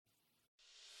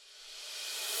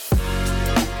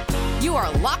You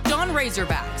are Locked On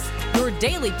Razorbacks, your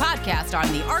daily podcast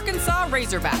on the Arkansas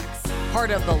Razorbacks, part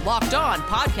of the Locked On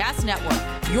Podcast Network,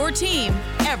 your team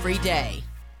every day.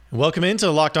 Welcome into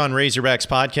the Locked On Razorbacks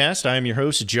podcast. I am your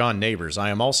host, John Neighbors. I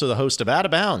am also the host of Out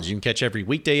of Bounds. You can catch every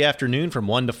weekday afternoon from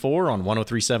 1 to 4 on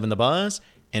 103.7 The Buzz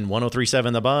and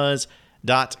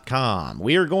 103.7thebuzz.com.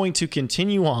 We are going to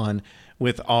continue on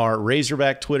with our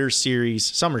Razorback Twitter series,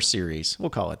 summer series.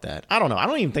 We'll call it that. I don't know. I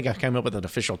don't even think I came up with an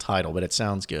official title, but it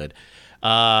sounds good.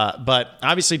 But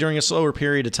obviously during a slower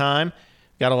period of time,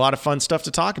 got a lot of fun stuff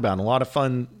to talk about and a lot of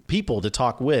fun people to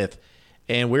talk with.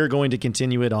 And we're going to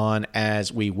continue it on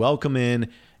as we welcome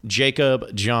in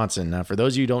Jacob Johnson. Now, for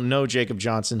those of you who don't know Jacob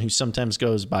Johnson, who sometimes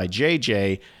goes by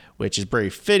JJ, which is very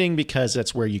fitting because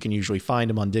that's where you can usually find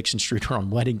him on Dixon Street or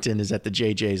on Weddington, is at the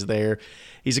JJ's there.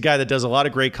 He's a guy that does a lot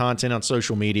of great content on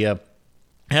social media,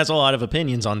 has a lot of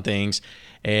opinions on things,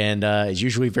 and is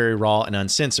usually very raw and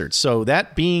uncensored. So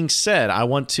that being said, I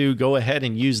want to go ahead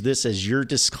and use this as your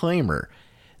disclaimer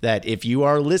that if you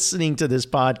are listening to this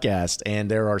podcast and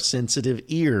there are sensitive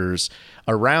ears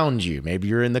around you, maybe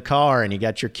you're in the car and you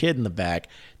got your kid in the back,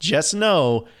 just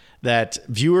know that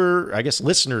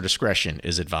listener discretion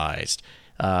is advised.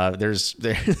 There's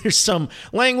some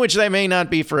language that may not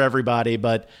be for everybody,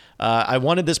 but I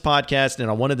wanted this podcast and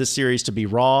I wanted this series to be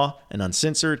raw and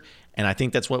uncensored, and I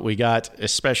think that's what we got,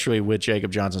 especially with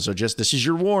Jacob Johnson. So this is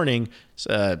your warning,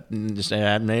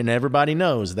 and everybody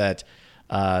knows that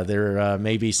there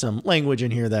may be some language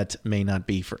in here that may not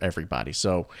be for everybody.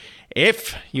 So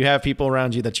if you have people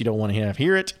around you that you don't want to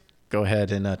hear it, go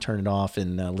ahead and turn it off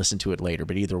and listen to it later.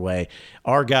 But either way,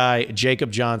 our guy,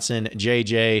 Jacob Johnson,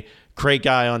 JJ, great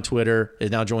guy on Twitter, is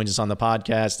now joins us on the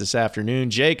podcast this afternoon.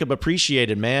 Jacob,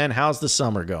 appreciate it, man. How's the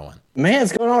summer going? Man,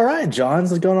 it's going all right, John.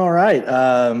 It's going all right.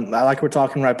 We're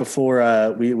talking right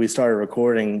before we started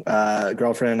recording.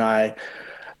 Girlfriend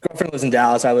lives in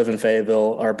Dallas. I live in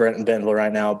Fayetteville or Bentonville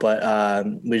right now, but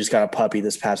we just got a puppy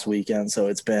this past weekend. So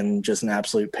it's been just an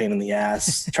absolute pain in the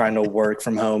ass trying to work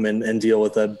from home and deal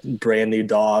with a brand new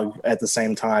dog at the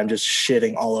same time, just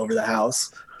shitting all over the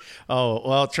house. Oh,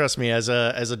 well, trust me, as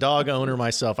a dog owner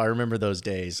myself, I remember those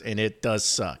days, and it does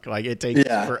suck. Like, it takes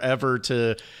forever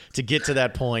to get to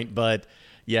that point. But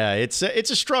yeah, it's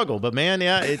a struggle. But man,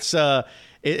 yeah, it's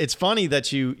funny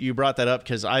that you brought that up,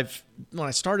 because when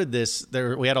I started this,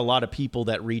 we had a lot of people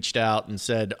that reached out and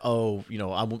said, oh,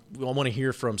 I want to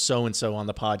hear from so-and-so on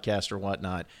the podcast or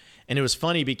whatnot. And it was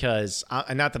funny because,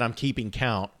 not that I'm keeping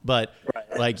count, but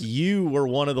like you were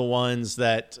one of the ones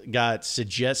that got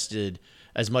suggested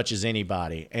as much as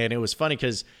anybody. And it was funny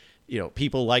because,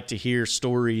 people like to hear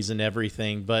stories and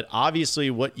everything, but obviously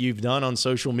what you've done on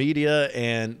social media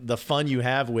and the fun you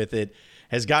have with it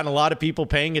has gotten a lot of people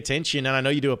paying attention. And I know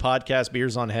you do a podcast,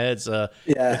 Beers on Heads, with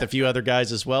a few other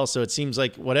guys as well. So it seems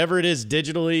like whatever it is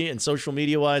digitally and social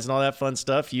media wise and all that fun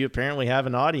stuff, you apparently have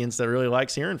an audience that really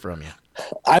likes hearing from you.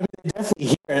 I definitely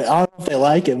hear it. I don't know if they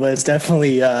like it, but it's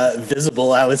definitely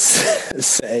visible, I would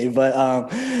say. But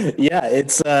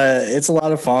it's a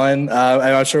lot of fun.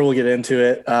 I'm sure we'll get into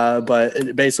it. But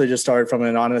it basically just started from an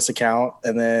anonymous account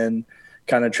and then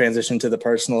kind of transitioned to the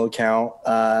personal account.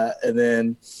 And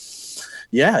then, so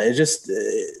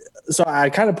I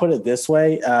kind of put it this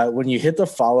way. When you hit the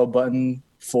follow button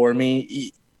for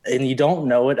me, and you don't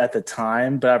know it at the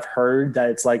time, but I've heard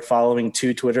that it's like following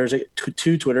two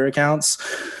Twitter accounts.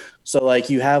 So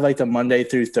like you have like the Monday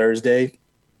through Thursday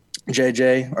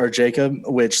JJ or Jacob,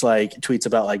 which like tweets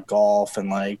about like golf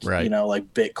and like, like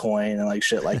Bitcoin and like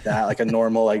shit like that, like a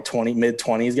normal like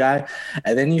mid-20s guy.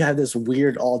 And then you have this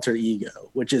weird alter ego,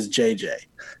 which is JJ.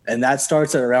 And that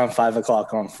starts at around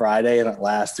 5:00 on Friday and it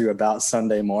lasts through about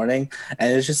Sunday morning.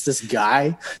 And it's just this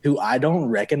guy who I don't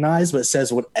recognize, but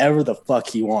says whatever the fuck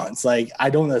he wants. Like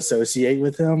I don't associate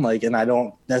with him, like, and I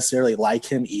don't necessarily like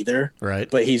him either.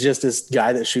 Right. But he's just this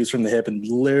guy that shoots from the hip and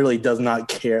literally does not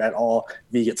care at all if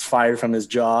he gets fired from his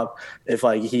job, if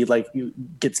like he like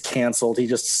gets canceled. He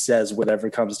just says whatever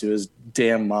comes to his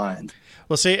damn mind.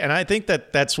 Well, see, and I think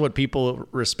that that's what people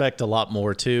respect a lot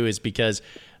more too, is because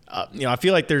I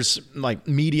feel like there's like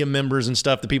media members and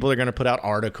stuff, the people that are going to put out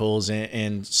articles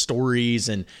and stories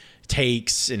and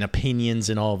takes and opinions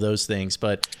and all of those things.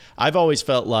 But I've always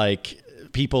felt like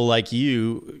people like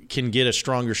you can get a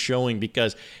stronger showing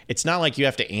because it's not like you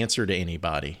have to answer to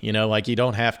anybody, like you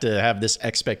don't have to have this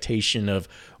expectation of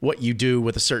what you do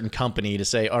with a certain company to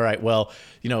say, all right, well,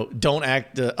 don't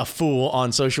act a fool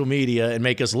on social media and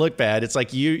make us look bad. It's like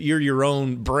you're your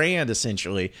own brand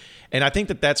essentially. And I think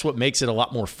that that's what makes it a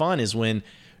lot more fun is when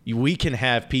we can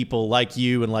have people like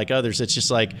you and like others. It's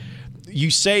just like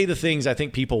you say the things I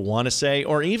think people want to say,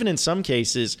 or even in some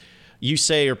cases, you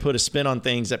say or put a spin on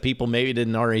things that people maybe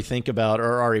didn't already think about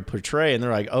or already portray, and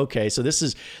they're like, okay, so this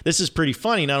is pretty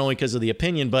funny, not only because of the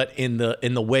opinion, but in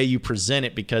the way you present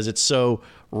it, because it's so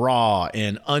raw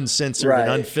and uncensored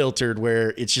and unfiltered, where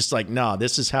it's just like, nah,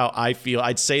 this is how I feel.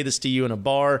 I'd say this to you in a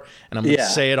bar, and I'm gonna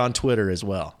say it on Twitter as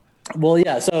well. Well,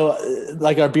 yeah. So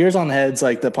like our Beers on Heads,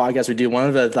 like the podcast we do, one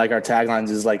of the, like our taglines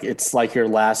is like, it's like your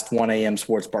last 1 a.m.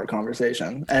 sports bar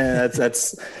conversation. And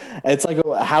it's like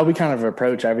how we kind of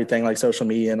approach everything, like social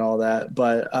media and all that.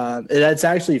 But it's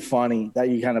actually funny that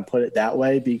you kind of put it that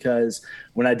way, because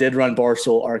when I did run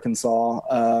Barstool Arkansas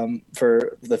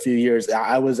for the few years,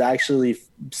 I was actually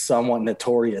somewhat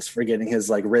notorious for getting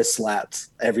his like wrist slapped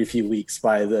every few weeks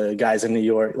by the guys in New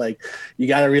York. Like, you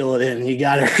got to reel it in, you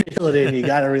got to reel it in, you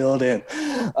got to reel it in.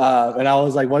 And I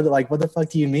was like, what the fuck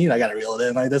do you mean I got to reel it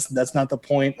in? Like, that's not the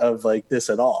point of like this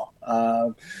at all.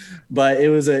 But it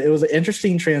was an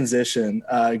interesting transition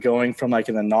going from like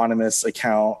an anonymous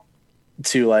account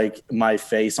to like my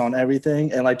face on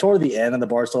everything. And like toward the end of the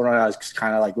Barstool run, I was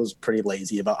kind of like was pretty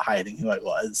lazy about hiding who I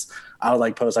was. I would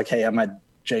like post like, hey, I'm at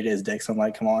JJ's Dicks. I'm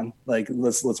like, come on, like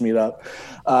let's meet up.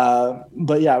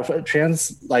 But yeah,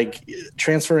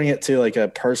 transferring it to like a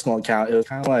personal account, it was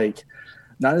kind of like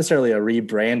not necessarily a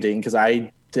rebranding, because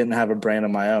I didn't have a brand of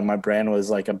my own. My brand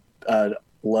was like a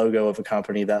logo of a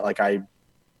company that like I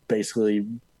basically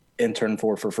interned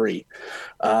for free.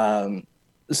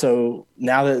 So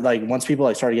now that like once people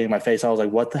like started getting my face, I was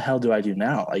like, what the hell do I do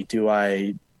now? Like,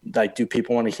 do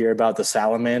people want to hear about the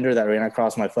salamander that ran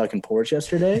across my fucking porch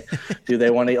yesterday? Do they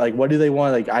want to, like, what do they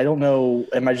want? Like, I don't know.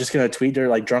 Am I just going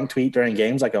to drunk tweet during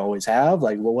games like I always have?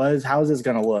 Like, how is this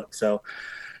going to look? So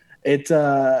it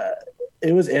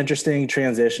was interesting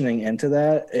transitioning into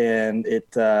that. And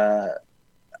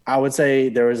I would say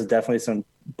there was definitely some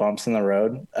bumps in the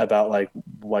road about like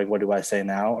what do I say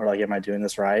now, or like, am I doing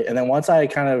this right? And then once I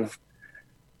kind of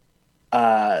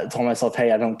told myself,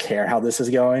 hey, I don't care how this is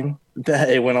going, that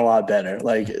it went a lot better.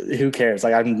 Like, who cares?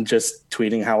 Like, I'm just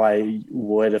tweeting how I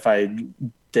would if I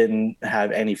didn't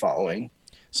have any following.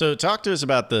 So talk to us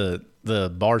about the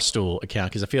Barstool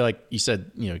account, because I feel like you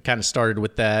said, kind of started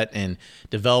with that and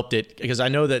developed it, because I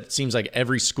know that it seems like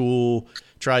every school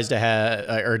tries to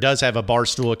have or does have a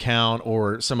Barstool account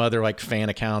or some other like fan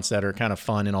accounts that are kind of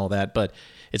fun and all that. But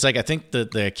it's like, I think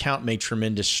the account made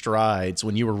tremendous strides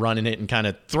when you were running it and kind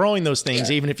of throwing those things.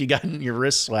 Even if you got your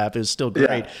wrist slap, it was still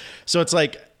great. Yeah. So it's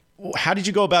like, how did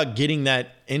you go about getting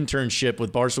that internship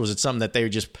with Barstool? Was it something that they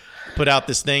just put out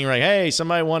this thing like, hey,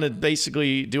 somebody want to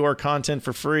basically do our content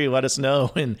for free, let us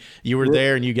know, and you were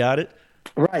there and you got it?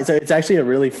 Right. So it's actually a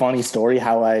really funny story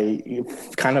how I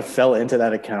kind of fell into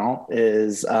that account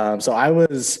is, so I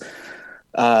was,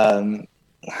 I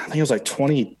think it was like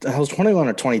 21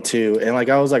 or 22. And like,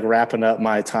 I was like wrapping up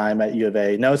my time at U of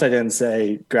A. Notice I didn't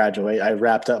say graduate. I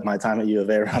wrapped up my time at U of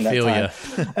A around that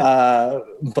time.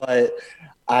 But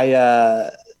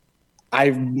I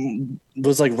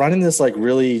was like running this like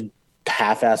really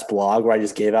half-ass blog where I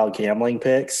just gave out gambling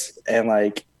picks. And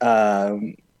like,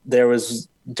 it was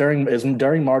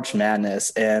during March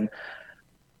Madness, and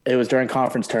it was during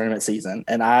conference tournament season.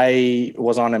 And I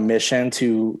was on a mission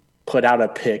to put out a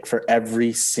pick for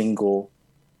every single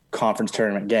conference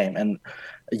tournament game. And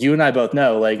you and I both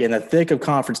know, like, in the thick of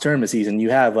conference tournament season, you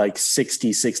have like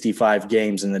 60, 65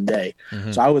 games in the day.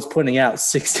 Mm-hmm. So I was putting out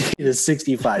 60 to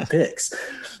 65 picks.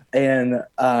 And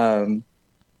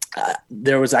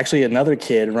there was actually another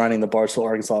kid running the Barstool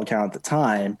Arkansas account at the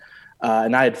time.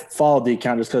 And I had followed the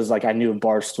account just because like I knew of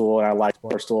Barstool and I liked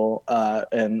Barstool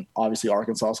and obviously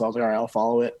Arkansas. So I was like, all right, I'll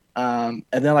follow it. And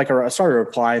then like I started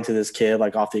replying to this kid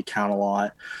like off the account a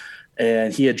lot,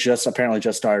 and he had apparently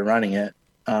just started running it.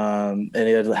 And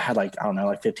it had like, I don't know,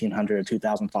 like 1,500 or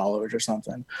 2,000 followers or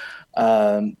something.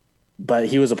 But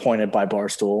he was appointed by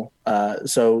Barstool.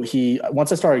 So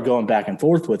once I started going back and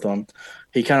forth with him,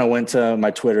 he kind of went to my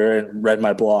Twitter and read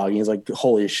my blog. He's like,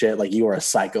 holy shit, like, you are a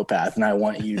psychopath, and I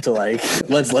want you to like,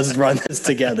 let's run this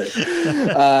together.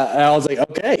 And I was like,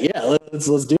 okay, yeah,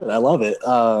 let's do it. I love it.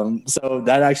 So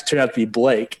that actually turned out to be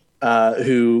Blake,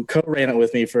 who co-ran it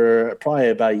with me for probably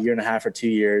about 1.5 years or 2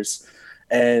 years,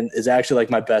 and is actually like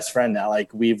my best friend now.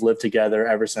 Like, we've lived together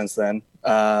ever since then.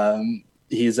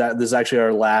 This is actually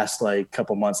our last like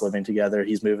couple months living together.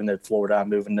 He's moving to Florida. I'm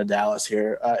moving to Dallas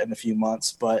here in a few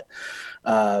months. But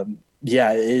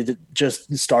yeah, it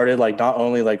just started like not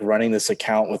only like running this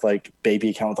account with like baby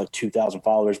account with like 2,000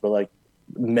 followers, but like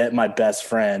met my best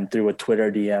friend through a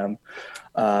Twitter DM.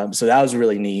 So that was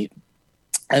really neat.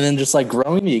 And then just like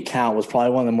growing the account was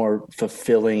probably one of the more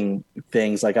fulfilling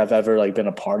things like I've ever like been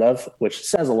a part of, which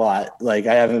says a lot. Like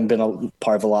I haven't been a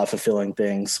part of a lot of fulfilling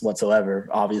things whatsoever,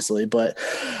 obviously, but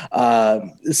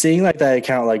seeing like that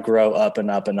account like grow up and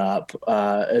up and up,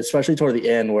 especially toward the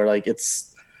end where like it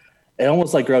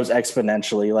almost like grows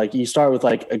exponentially. Like you start with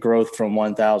like a growth from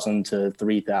 1,000 to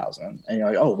 3,000 and you're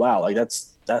like, oh wow, like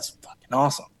that's fucking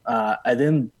awesome. And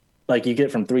then like you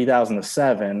get from 3,000 to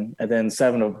 7 and then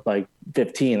 7 to like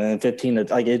 15 and then 15 to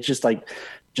like, it just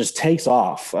takes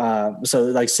off. So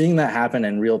like seeing that happen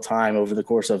in real time over the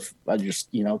course of just,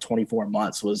 24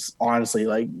 months was honestly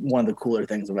like one of the cooler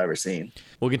things I've ever seen.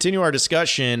 We'll continue our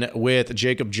discussion with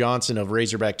Jacob Johnson of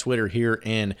Razorback Twitter here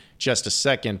in just a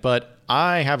second, but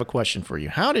I have a question for you.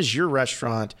 How does your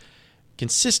restaurant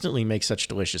consistently make such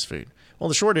delicious food? Well,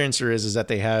 the short answer is that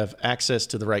they have access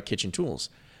to the right kitchen tools.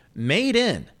 Made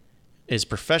In is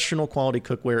professional quality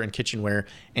cookware and kitchenware,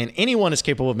 and anyone is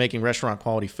capable of making restaurant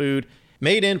quality food.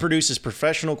 Made In produces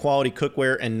professional quality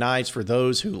cookware and knives for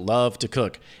those who love to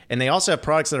cook. And they also have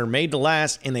products that are made to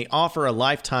last, and they offer a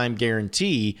lifetime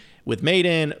guarantee. With Made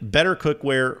In, better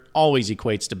cookware always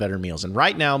equates to better meals. And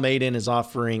right now, Made In is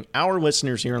offering our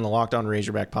listeners here on the Locked On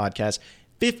Razorback podcast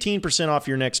 15% off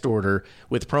your next order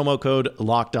with promo code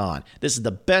Locked On. This is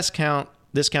the best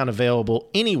discount available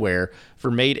anywhere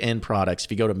for Made In products.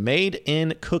 If you go to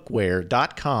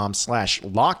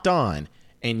madeincookware.com/lockedon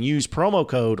and use promo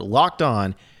code Locked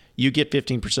On, you get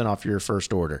 15% off your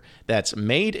first order. That's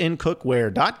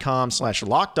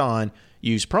madeincookware.com/lockedon.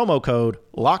 Use promo code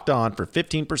Locked On for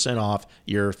 15% off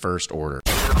your first order.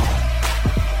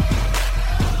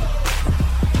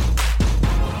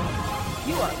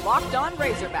 You are Locked On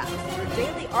Razorbacks, your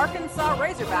daily Arkansas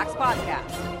Razorbacks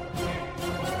podcast.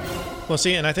 Well,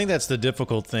 see, and I think that's the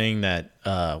difficult thing that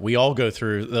we all go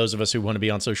through, those of us who want to be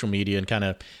on social media and kind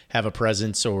of have a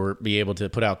presence or be able to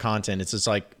put out content. It's just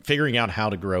like figuring out how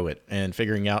to grow it and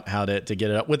figuring out how to get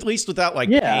it up, at least without like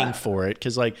paying for it.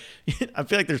 Because like I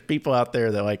feel like there's people out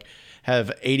there that like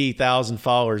have 80,000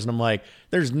 followers, and I'm like,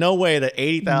 there's no way that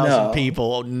 80,000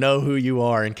 people know who you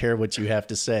are and care what you have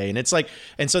to say. And it's like,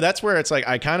 and so that's where it's like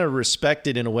I kind of respect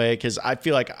it in a way, because I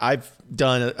feel like I've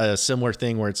done a similar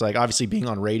thing where it's like obviously being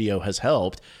on radio has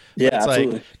helped. Yeah, it's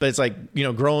absolutely. like, but it's like,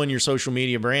 growing your social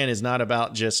media brand is not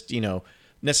about just,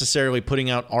 necessarily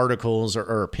putting out articles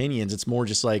or opinions. It's more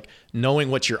just like knowing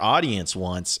what your audience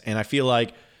wants. And I feel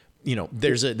like,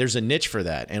 there's a niche for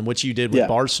that. And what you did with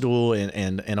Barstool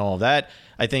and all of that,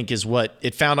 I think is what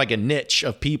it found, like a niche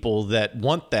of people that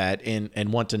want that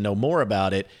and want to know more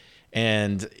about it.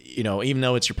 And, even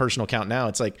though it's your personal account now,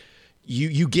 it's like,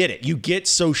 you get it. You get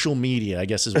social media, I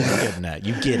guess is what I'm getting at.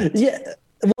 You get it. Yeah.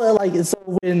 Well, like, so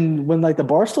when like the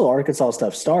Barstool Arkansas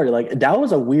stuff started, like that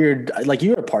was a weird, like you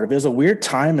were a part of it. It was a weird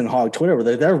time in Hog Twitter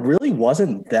where there really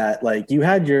wasn't that, like you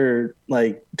had your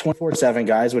like 24/7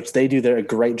 guys, which they do a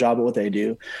great job at what they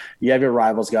do. You have your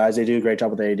Rivals guys. They do a great job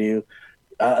at what they do.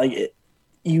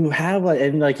 You have like,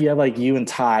 and like you have like you and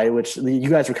Ty, which you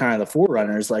guys were kind of the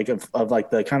forerunners, like of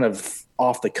like the kind of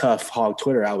off the cuff Hog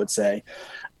Twitter, I would say.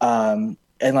 And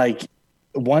like,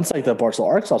 once like the Barstool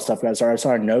Arkansas stuff got started, I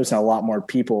started noticing a lot more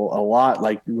people,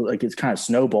 like it's kind of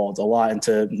snowballed a lot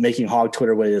into making Hog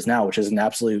Twitter what it is now, which is an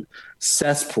absolute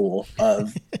cesspool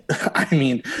of, I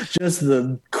mean, just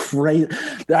the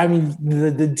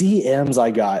DMs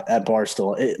I got at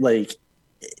Barstool,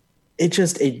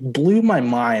 it blew my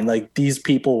mind. Like these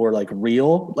people were like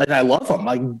real, and I love them.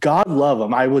 Like God love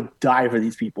them. I would die for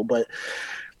these people, but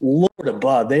Lord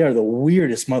above, they are the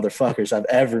weirdest motherfuckers I've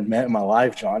ever met in my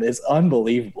life, John. It's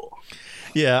unbelievable.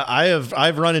 Yeah,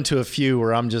 I've run into a few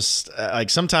where I'm just like,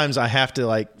 sometimes I have to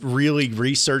like really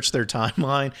research their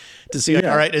timeline to see, like,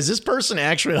 all right, is this person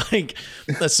actually like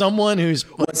someone who's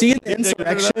was he an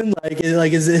insurrection? Has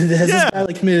this guy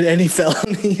like committed any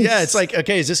felonies? Yeah, it's like,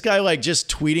 okay, is this guy like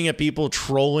just tweeting at people,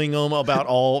 trolling them about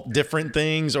all different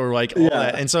things, or like all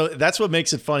that? And so that's what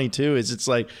makes it funny too. Is it's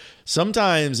like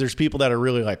sometimes there's people that are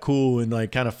really like cool and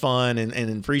like kind of fun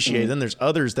and appreciate. Then there's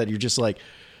others that you're just like,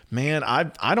 man,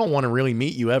 I don't want to really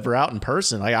meet you ever out in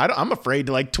person. Like I'm afraid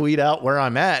to like tweet out where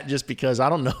I'm at, just because I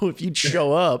don't know if you'd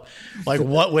show up, like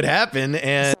what would happen,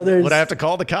 and would I have to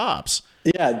call the cops?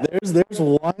 Yeah, there's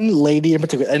one lady in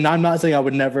particular, and I'm not saying I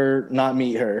would never not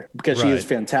meet her, because she is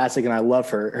fantastic and I love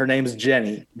her. Her name is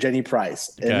Jenny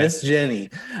Price. And Miss Jenny,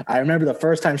 I remember the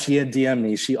first time she had DM'd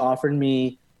me, she offered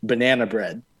me banana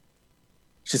bread.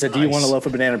 She said, "Do you want a loaf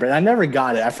of banana bread?" I never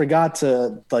got it. I forgot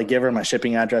to like give her my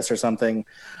shipping address or something.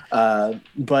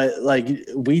 But like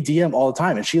we DM all the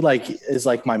time, and she like is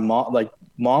like my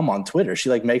mom on Twitter. She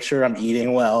like makes sure I'm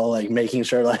eating well, like making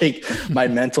sure like my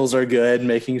mentals are good,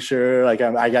 making sure like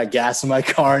I got gas in my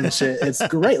car and shit. It's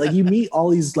great. Like you meet all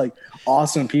these like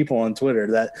awesome people on Twitter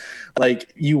that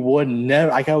like you would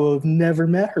never, like I would have never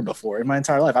met her before in my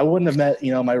entire life. I wouldn't have met,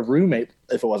 my roommate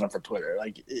if it wasn't for Twitter.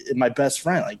 Like my best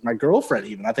friend, like my girlfriend,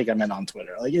 even I think I met on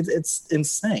Twitter. Like it's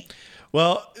insane.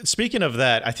 Well, speaking of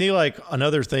that, I feel like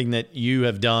another thing that you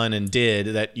have done and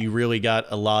did that you really got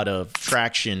a lot of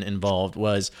traction involved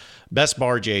was Best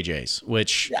Bar JJ's,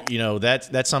 which,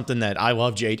 that's something that I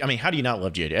love. I mean, how do you not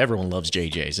love JJ? Everyone loves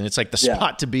JJ's. And it's like the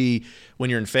spot to be when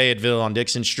you're in Fayetteville on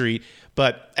Dixon Street.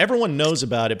 But everyone knows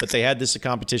about it, but they had this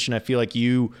competition. I feel like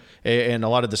you and a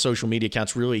lot of the social media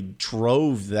accounts really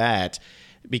drove that.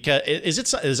 Because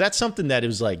is that something that it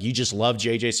was like you just love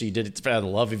JJ, so you did it out of the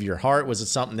love of your heart? Was it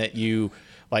something that you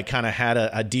like kind of had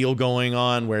a deal going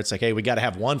on where it's like, hey, we got to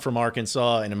have one from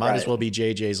Arkansas and it might as well be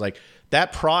JJ's? Like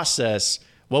that process,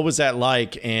 what was that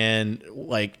like? And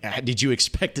like, did you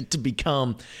expect it to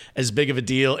become as big of a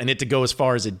deal and it to go as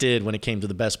far as it did when it came to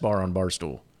the Best Bar on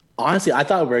Barstool? Honestly, I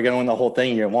thought we were going to win the whole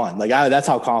thing year one. Like that's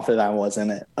how confident I was in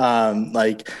it.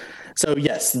 So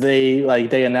yes, they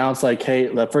announced like, hey,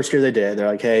 the first year they're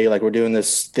like, hey, like we're doing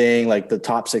this thing, like the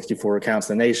top 64 accounts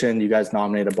in the nation. You guys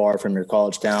nominate a bar from your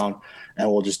college town and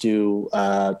we'll just do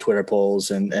Twitter polls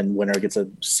and winner gets a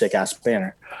sick ass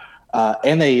banner.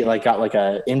 And they like got like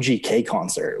a MGK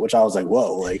concert, which I was like,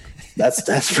 whoa, like that's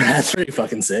pretty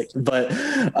fucking sick. But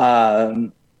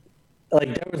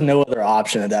like there was no other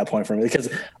option at that point for me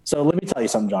so let me tell you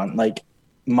something, John, like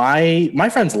my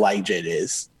friends like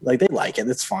JJ's, like they like it,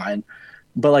 it's fine,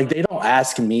 but like they don't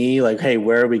ask me like, hey,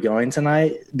 where are we going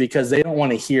tonight, because they don't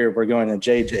want to hear we're going to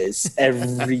JJ's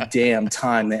every damn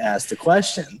time they ask the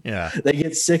question. They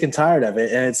get sick and tired of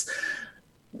it, and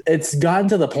it's gotten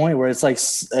to the point where it's like,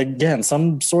 again,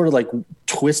 some sort of like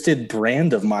twisted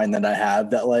brand of mine that I have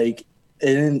that like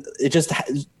it just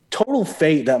total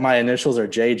fate that my initials are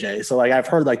JJ. So like I've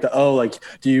heard like like,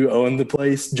 do you own the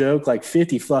place joke like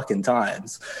 50 fucking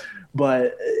times.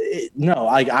 But no,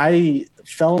 I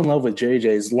fell in love with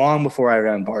JJ's long before I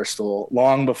ran Barstool,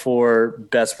 long before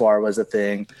Best Bar was a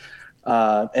thing.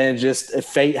 And just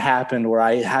fate happened where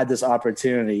I had this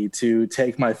opportunity to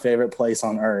take my favorite place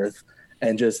on earth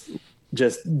and just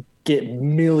get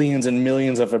millions and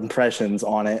millions of impressions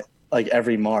on it like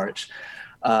every March.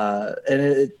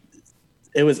 And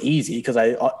it was easy because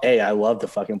I love the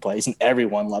fucking place and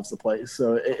everyone loves the place.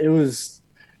 So it's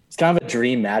kind of a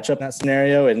dream matchup in that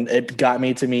scenario. And it got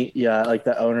me to meet, like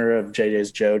the owner of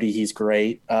JJ's, Jody. He's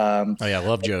great. I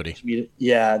love Jody.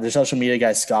 Yeah. The social media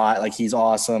guy, Scott, like he's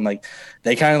awesome. Like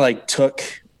they kind of like took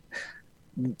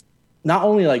not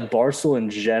only like Barstool in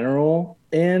general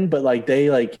but like they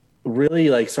like really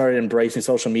like started embracing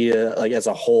social media like as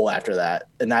a whole after that.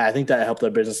 And I think that helped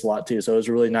their business a lot too. So it was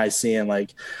really nice seeing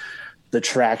like the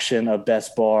traction of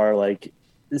Best Bar, like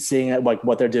seeing like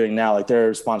what they're doing now, like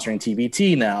they're sponsoring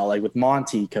TBT now, like with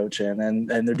Monty coaching, and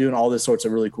they're doing all this sorts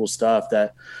of really cool stuff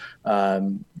that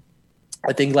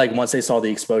I think like once they saw the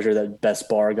exposure that Best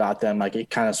Bar got them, like it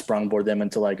kind of sprungboard them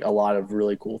into like a lot of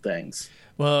really cool things.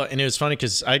 Well, and it was funny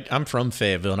because I'm from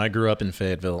Fayetteville and I grew up in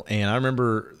Fayetteville, and I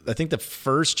remember I think the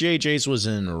first JJ's was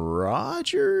in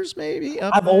Rogers, maybe.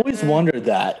 I've always wondered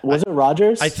that. Was it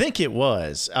Rogers? I think it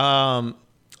was.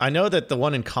 I know that the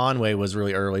one in Conway was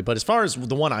really early, but as far as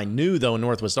the one I knew, though, in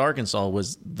Northwest Arkansas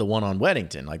was the one on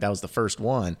Weddington. Like, that was the first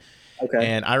one. Okay.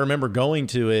 And I remember going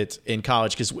to it in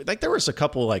college because, like, there was a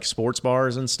couple, like, sports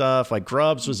bars and stuff. Like,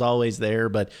 Grubbs was always there.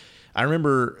 But I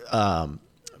remember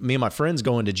me and my friends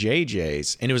going to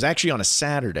JJ's, and it was actually on a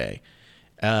Saturday.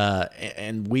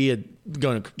 And we had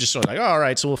gone just sort of like, oh, all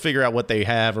right, so we'll figure out what they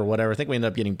have or whatever. I think we ended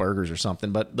up getting burgers or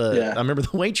something. But I remember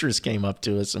the waitress came up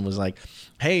to us and was like,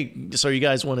 hey, so you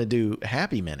guys want to do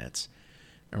Happy Minutes?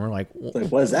 And we're like,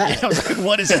 what is that? I was like,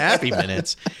 what is Happy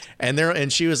Minutes?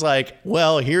 And she was like,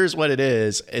 well, here's what it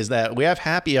is that we have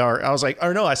happy hour. I was like,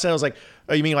 or no, I was like,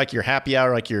 oh, you mean like your happy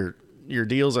hour, like your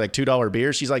deals, like $2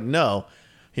 beers? She's like, no.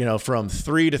 From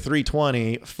 3 to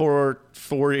 3:20, 4:40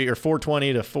 or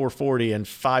 4:20 to 4:40, and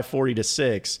 5:40 to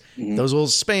 6. Mm-hmm. Those little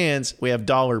spans, we have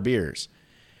dollar beers.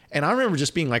 And I remember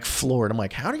just being like floored. I'm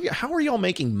like, how are y'all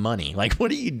making money? Like,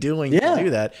 what are you doing to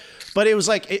do that? But it was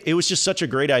like, it was just such a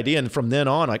great idea. And from then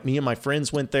on, like me and my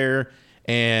friends went there,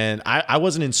 and I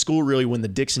wasn't in school really when the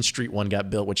Dixon Street one got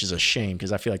built, which is a shame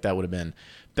because I feel like that would have been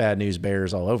bad news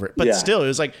bears all over it. But still, it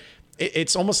was like,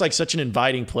 it's almost like such an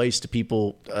inviting place to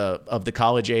people of the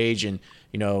college age and,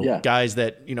 guys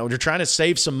that, they're trying to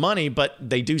save some money, but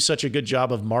they do such a good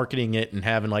job of marketing it and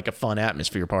having like a fun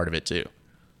atmosphere part of it too.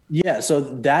 Yeah. So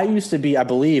that used to be, I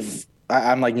believe,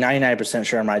 I'm like 99%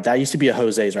 sure I'm right. That used to be a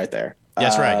Jose's right there.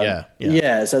 That's right. Yeah.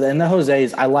 Yeah. So then the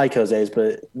Jose's, I like Jose's,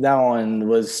 but that one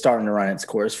was starting to run its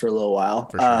course for a little while.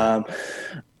 For sure.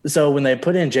 So when they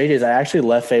put in JJ's, I actually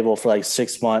left Fable for like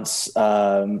 6 months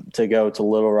to go to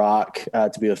Little Rock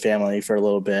to be with family for a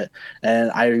little bit. And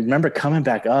I remember coming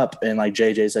back up and like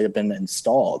JJ's had been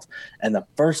installed. And the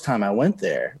first time I went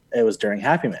there, it was during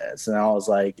Happy Minutes. And I was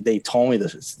like, they told me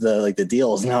the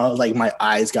deals. And I was like, my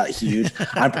eyes got huge.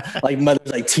 I'm like,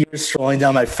 there's like tears strolling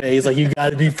down my face. Like, you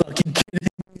gotta be fucking kidding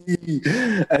me.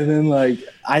 And then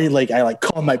I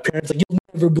called my parents, like, you'll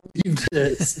never believe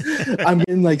this. I'm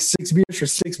getting like 6 beers for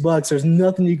 $6. There's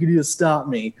nothing you can do to stop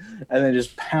me. And then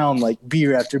just pound like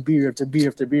beer after beer after beer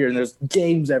after beer. And there's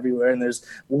games everywhere and there's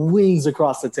wings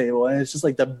across the table. And it's just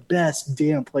like the best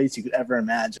damn place you could ever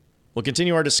imagine. We'll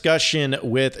continue our discussion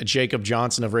with Jacob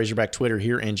Johnson of Razorback Twitter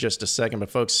here in just a second.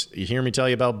 But folks, you hear me tell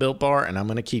you about Built Bar, and I'm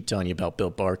going to keep telling you about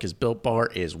Built Bar because Built Bar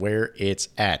is where it's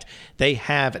at. They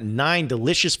have 9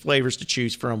 delicious flavors to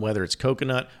choose from, whether it's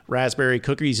coconut, raspberry,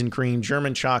 cookies and cream,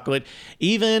 German chocolate,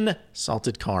 even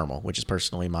salted caramel, which is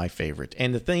personally my favorite.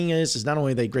 And the thing is not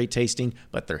only are they great tasting,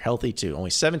 but they're healthy too. Only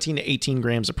 17 to 18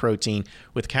 grams of protein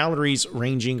with calories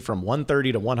ranging from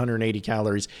 130 to 180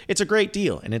 calories. It's a great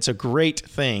deal, and it's a great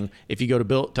thing if you go to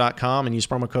Built.com and use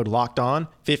promo code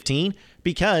LOCKEDON15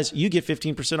 because you get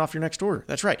 15% off your next order.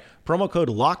 That's right. Promo code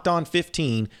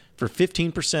LOCKEDON15 for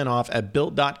 15% off at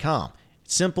Built.com.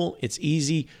 It's simple. It's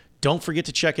easy. Don't forget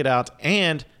to check it out.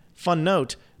 And fun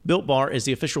note, Built Bar is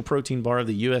the official protein bar of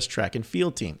the U.S. track and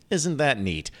field team. Isn't that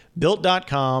neat?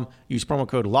 Built.com. Use promo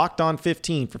code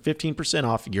LOCKEDON15 for 15%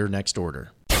 off your next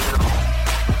order.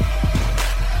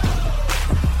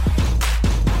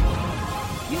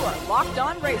 Locked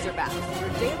On Razorbacks, your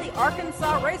daily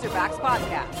Arkansas Razorbacks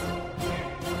podcast.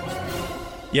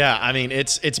 Yeah, I mean,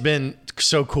 it's been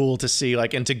so cool to see,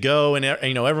 like, and to go, and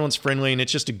everyone's friendly, and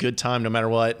it's just a good time no matter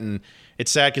what. And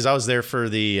it's sad because I was there for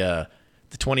the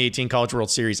 2018 College World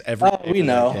Series every day. We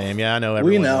know. Game. Yeah, I know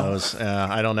everyone knows.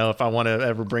 I don't know if I want to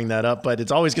ever bring that up, but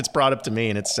it always gets brought up to me,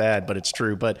 and it's sad, but it's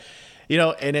true. But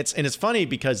and it's funny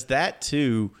because that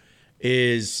too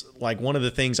is like one of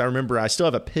the things I remember. I still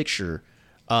have a picture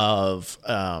of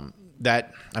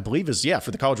that I believe is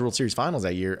for the College World Series Finals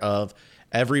that year of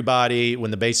everybody when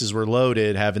the bases were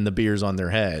loaded having the beers on their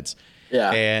heads.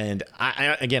 Yeah. And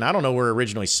I don't know where it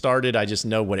originally started. I just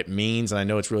know what it means and I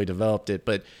know it's really developed it.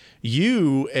 But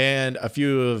you and a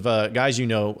few of guys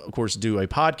of course, do a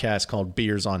podcast called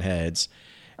Beers on Heads.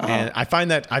 Uh-huh. And I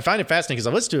find it fascinating because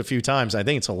I've listened to it a few times. I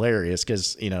think it's hilarious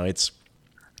because it's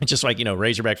just like,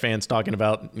 Razorback fans talking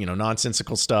about,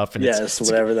 nonsensical stuff. And it's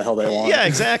whatever the hell they want. Yeah,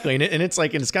 exactly. And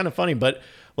it's kind of funny, but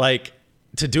like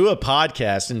to do a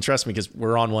podcast, and trust me, because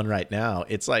we're on one right now,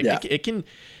 it's like, it can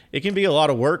be a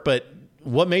lot of work, but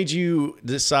what made you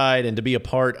decide and to be a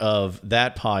part of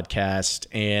that podcast,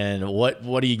 and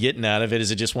what are you getting out of it? Is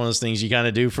it just one of those things you kind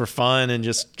of do for fun and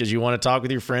just because you want to talk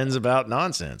with your friends about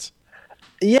nonsense?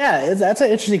 Yeah, that's an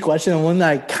interesting question and one that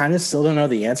I kind of still don't know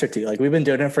the answer to. Like, we've been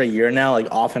doing it for a year now, like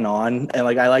off and on. And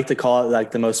like, I like to call it like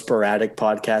the most sporadic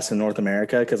podcast in North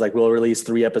America because like we'll release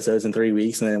 3 episodes in 3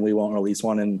 weeks and then we won't release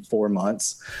one in 4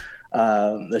 months.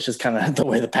 That's just kind of the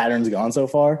way the pattern's gone so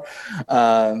far. It's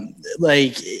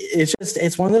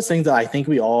one of those things that I think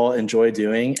we all enjoy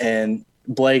doing. And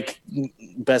Blake,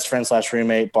 best friend /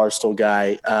 roommate, Barstool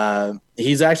guy,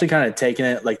 he's actually kind of taken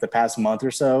it like the past month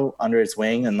or so under his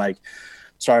wing and like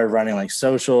started running like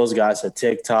socials, got us a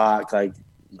TikTok, like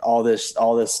all this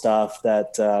stuff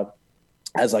that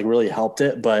has like really helped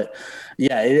it. But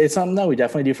yeah, it's something that we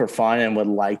definitely do for fun and would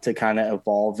like to kind of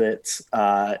evolve it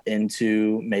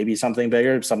into maybe something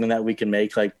bigger, something that we can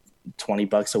make like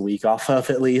 $20 a week off of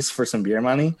at least for some beer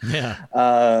money. Yeah.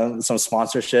 Some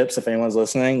sponsorships, if anyone's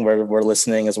listening, we're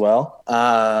listening as well.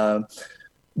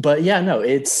 But yeah, no,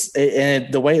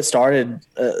 and the way it started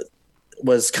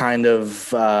was kind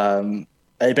of,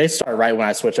 it basically started right when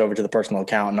I switched over to the personal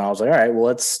account and I was like, all right, well,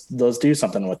 let's do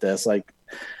something with this. Like,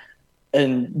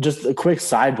 and just a quick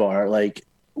sidebar, like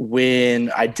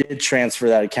when I did transfer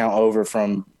that account over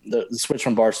from the switch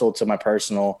from Barstool to my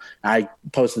personal, I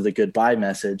posted the goodbye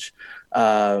message.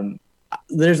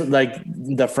 There's like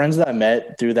the friends that I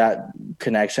met through that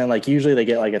connection, like usually they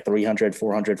get like a 300,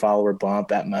 400 follower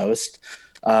bump at most.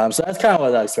 So that's kind of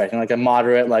what I was expecting, like a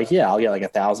moderate, like, yeah, I'll get like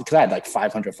 1,000 because I had like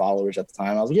 500 followers at the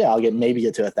time. I was like, yeah, I'll maybe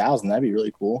get to 1,000. That'd be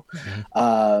really cool.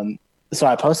 Mm-hmm. So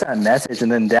I posted that message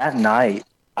and then that night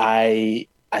I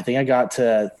think I got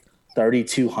to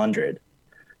 3,200.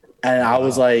 And I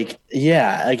was like,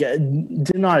 yeah, I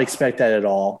did not expect that at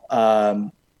all.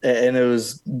 And it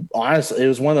was honestly, it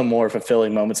was one of the more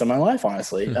fulfilling moments of my life,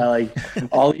 honestly. Like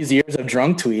all these years of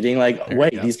drunk tweeting, like,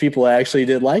 wait, these people actually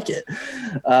did like it.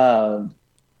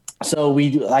 So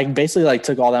we basically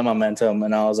took all that momentum,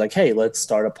 and I was like, hey, let's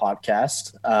start a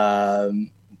podcast.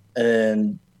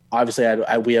 And obviously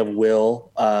we have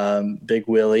Will, Big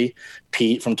Willie,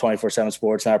 Pete from 24/7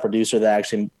 Sports, and our producer that I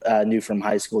actually knew from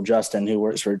high school, Justin, who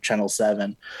works for Channel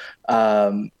 7.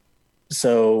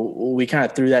 So we kind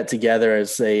of threw that together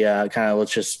as a kind of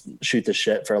let's just shoot the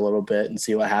shit for a little bit and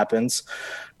see what happens.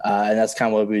 And that's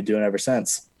kind of what we've been doing ever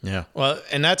since. Yeah. Well,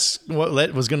 and that's what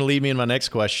was going to lead me in my next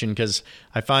question, because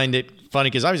I find it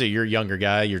funny because obviously you're a younger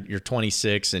guy, you're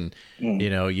 26, and you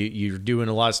know, you're doing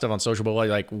a lot of stuff on social, but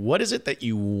like, what is it that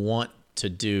you want to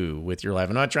do with your life?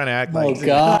 I'm not trying to act like, oh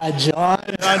God, John.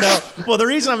 I know. Well, the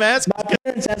reason I'm asking, my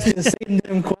parents ask me the same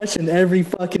damn question every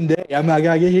fucking day. I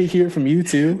gotta hear it from you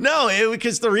too. No,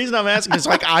 because the reason I'm asking is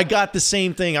like, I got the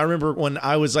same thing. I remember when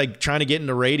I was like trying to get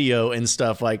into radio and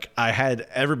stuff, like I had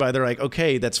everybody, they're like,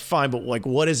 okay, that's fine, but like,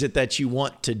 what is it that you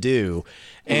want to do?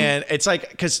 And it's like,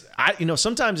 because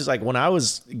sometimes it's like when I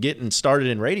was getting started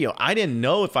in radio, I didn't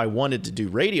know if I wanted to do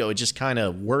radio. It just kind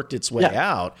of worked its way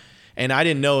out. And I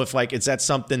didn't know if is that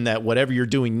something that whatever you're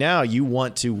doing now, you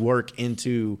want to work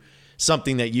into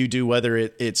something that you do, whether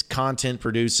it's content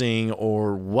producing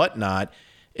or whatnot,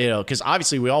 because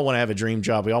obviously we all want to have a dream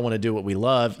job. We all want to do what we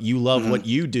love. You love what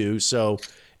you do. So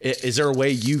is there a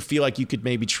way you feel like you could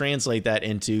maybe translate that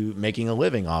into making a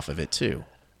living off of it too?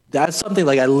 That's something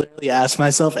I literally ask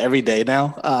myself every day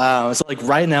now. So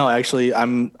right now, actually,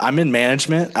 I'm in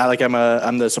management.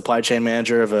 I'm the supply chain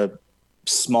manager of a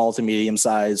small to medium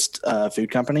sized food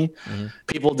company.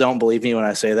 People don't believe me when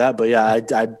I say that, but yeah,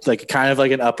 I kind of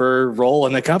like an upper role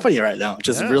in the company right now, which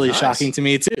is really shocking to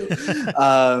me too.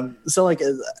 So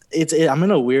I'm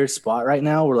in a weird spot right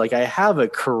now where I have a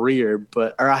career,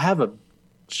 or I have a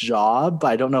job, but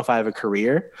I don't know if I have a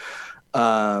career.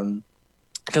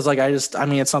 Because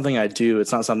it's something I do.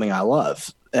 It's not something I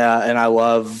love. And I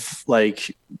love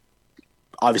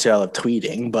obviously I love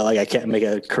tweeting, but I can't make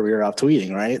a career off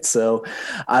tweeting, right? So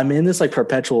I'm in this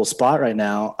perpetual spot right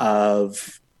now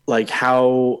of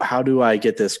how do I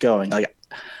get this going?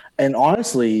 And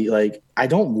honestly, I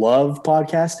don't love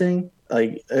podcasting,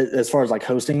 as far as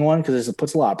hosting one, because it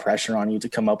puts a lot of pressure on you to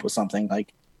come up with something I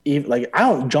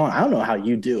don't know how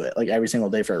you do it every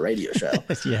single day for a radio show.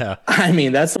 Yeah. I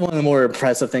mean, that's one of the more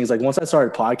impressive things. Once I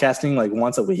started podcasting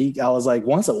once a week, I was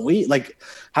once a week,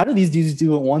 how do these dudes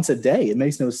do it once a day? It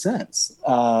makes no sense.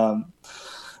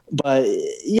 But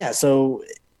yeah, so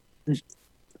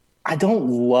I don't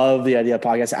love the idea of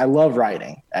podcasting. I love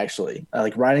writing, actually.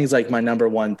 Writing is my number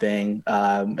one thing.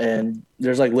 And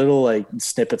there's little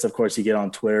snippets, of course, you get on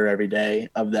Twitter every day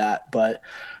of that. But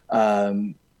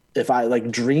if I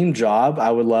dream job,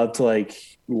 I would love to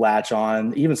latch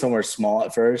on even somewhere small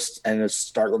at first and just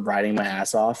start writing my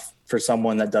ass off for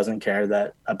someone that doesn't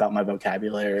care about my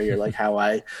vocabulary or how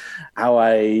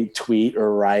I tweet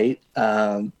or write.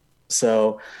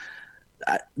 So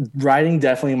writing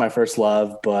definitely my first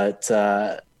love, but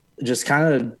just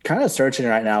kind of searching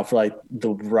right now for the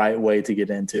right way to get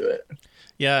into it.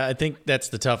 Yeah, I think that's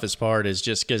the toughest part, is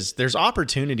just because there's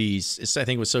opportunities, I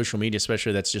think with social media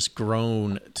especially, that's just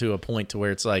grown to a point to where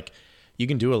it's you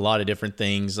can do a lot of different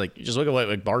things. Just look at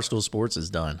what Barstool Sports has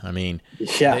done. I mean,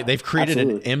 they've created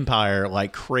an empire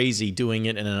like crazy, doing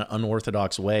it in an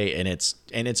unorthodox way, and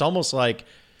it's almost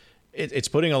it's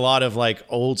putting a lot of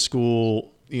old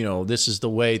school, this is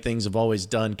the way things have always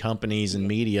done, companies and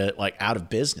media out of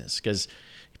business, because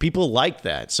people like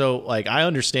that. So I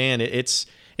understand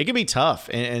it can be tough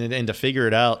and to figure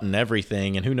it out and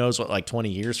everything. And who knows what 20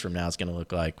 years from now is going to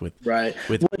look like with. Right.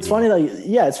 It's funny.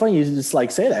 It's funny you just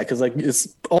say that, because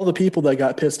it's all the people that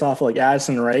got pissed off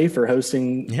Addison Rae for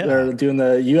hosting or doing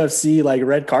the UFC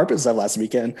red carpet stuff last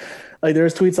weekend.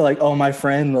 There's tweets oh, my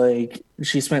friend,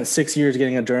 she spent 6 years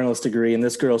getting a journalist degree and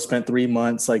this girl spent 3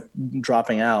 months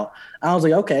dropping out. I was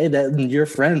okay, that your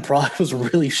friend probably was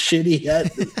really shitty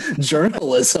at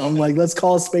journalism. Let's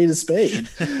call a spade a spade.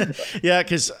 Yeah,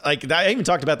 because I even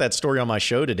talked about that story on my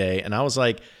show today, and I was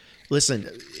listen,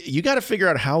 you got to figure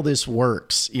out how this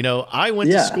works. I went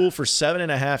to school for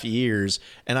 7.5 years,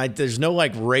 and there's no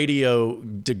radio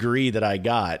degree that I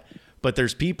got. But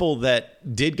there's people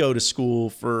that did go to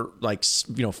school for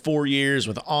 4 years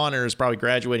with honors, probably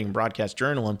graduating in broadcast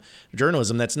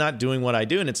journalism. That's not doing what I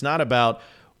do. And it's not about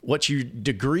what your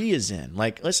degree is in.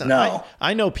 Like, listen, No.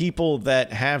 I know people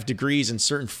that have degrees in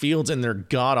certain fields and they're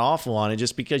god awful on it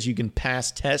just because you can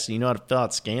pass tests and you know how to fill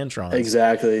out Scantrons.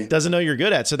 Exactly. Doesn't know you're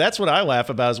good at. So that's what I laugh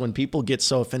about is when people get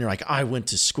so offended, like, I went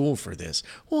to school for this.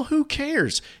 Well, who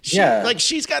cares?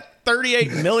 She's got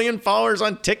 38 million followers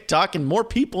on TikTok and more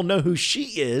people know who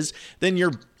she is than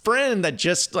your friend that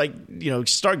just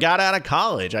got out of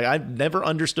college. I've never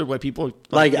understood why people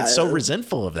get so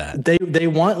resentful of that. They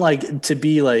want to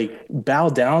be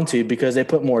bowed down to because they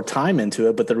put more time into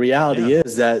it. But the reality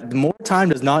is that more time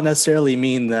does not necessarily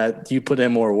mean that you put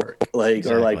in more work,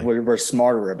 or we're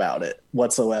smarter about it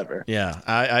whatsoever. Yeah,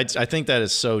 I think that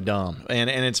is so dumb, and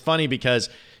it's funny because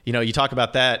you talk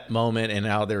about that moment and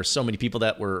how there were so many people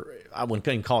that were, I wouldn't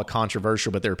even call it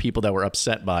controversial, but there were people that were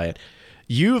upset by it.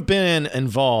 You've been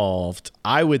involved,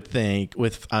 I would think,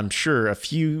 with, I'm sure, a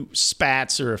few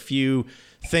spats or a few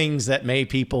things that may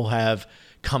people have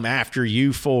come after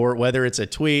you for, whether it's a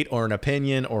tweet or an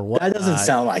opinion or what. That doesn't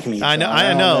sound like me. I know.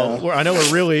 I know.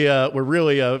 We're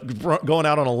really going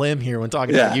out on a limb here when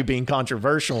talking about you being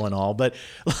controversial and all. But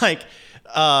one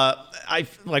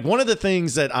of the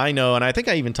things that I know, and I think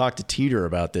I even talked to Teeter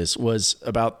about this, was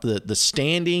about the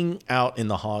standing out in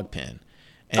the hog pen.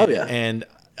 And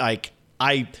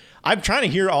I'm trying to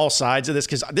hear all sides of this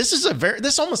because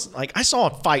this almost I saw a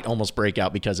fight almost break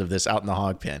out because of this out in the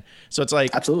hog pen. So it's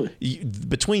absolutely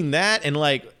between that and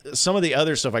some of the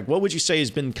other stuff, what would you say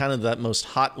has been kind of the most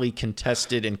hotly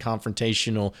contested and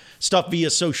confrontational stuff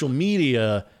via social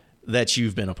media that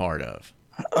you've been a part of?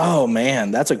 Oh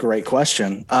man, that's a great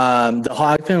question. The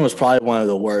hog pen was probably one of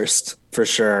the worst for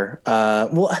sure.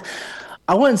 Well,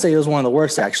 I wouldn't say it was one of the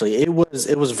worst actually. It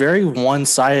was very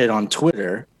one-sided on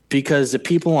Twitter, because the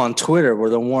people on Twitter were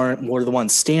the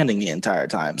ones standing the entire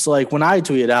time. So when I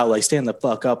tweeted out stand the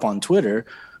fuck up on Twitter,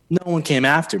 no one came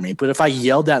after me. But if I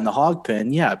yelled that in the hog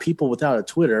pen, people without a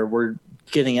Twitter were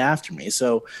getting after me.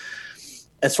 So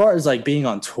as far as being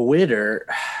on Twitter,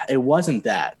 it wasn't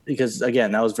that, because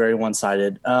again, that was very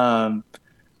one-sided. The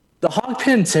hog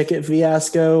pen ticket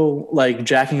fiasco,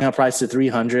 jacking up price to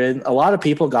 300, a lot of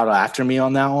people got after me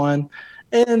on that one.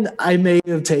 And I may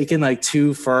have taken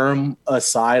too firm a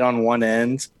side on one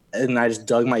end, and I just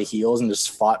dug my heels and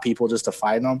just fought people just to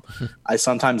fight them. I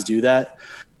sometimes do that.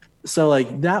 So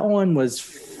that one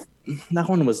was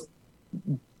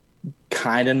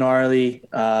kind of gnarly.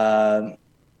 I'm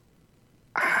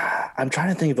trying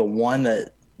to think of the one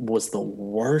that was the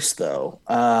worst though.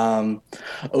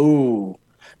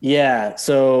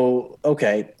 So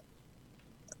okay.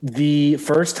 The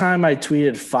first time I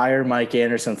tweeted "Fire Mike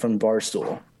Anderson" from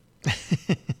Barstool,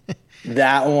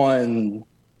 that one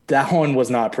was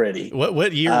not pretty.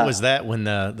 What year was that when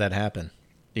that happened?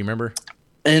 Do you remember?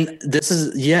 And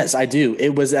yes, I do.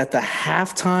 It was at the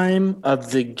halftime of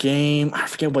the game. I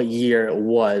forget what year it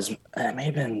was. It may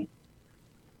have been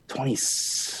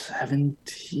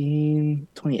 2017,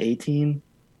 2018.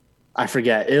 I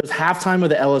forget. It was halftime of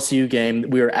the LSU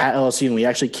game. We were at LSU and we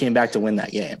actually came back to win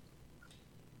that game.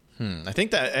 I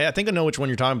think I know which one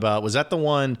you're talking about. Was that the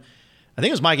one? I think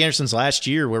it was Mike Anderson's last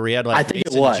year where we had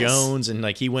Mason Jones and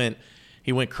he went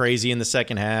crazy in the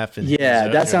second half. And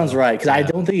that sounds right, because I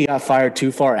don't think he got fired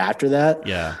too far after that.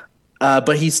 Yeah,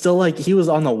 but he's still he was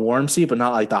on the warm seat, but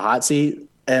not the hot seat.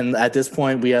 And at this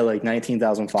point, we had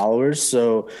 19,000 followers.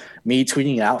 So me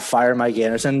tweeting out "Fire Mike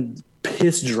Anderson,"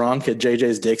 pissed drunk at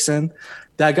JJ's Dixon,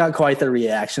 that got quite the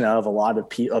reaction out of a lot of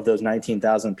those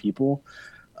 19,000 people.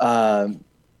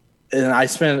 And I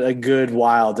spent a good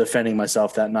while defending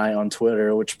myself that night on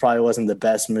Twitter, which probably wasn't the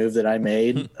best move that I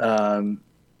made.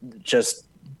 Just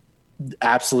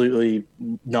absolutely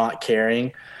not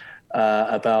caring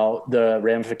about the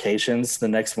ramifications the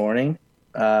next morning,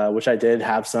 which I did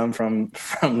have some from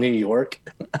New York.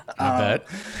 I bet.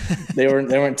 they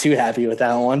weren't too happy with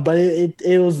that one, but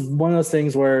it was one of those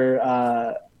things where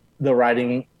the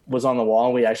writing was on the wall,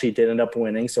 and we actually did end up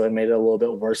winning, so it made it a little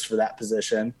bit worse for that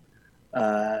position.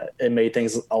 It made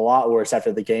things a lot worse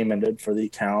after the game ended for the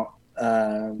account.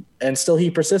 And still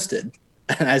he persisted.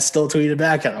 And I still tweeted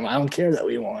back at him, I don't care that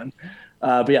we won.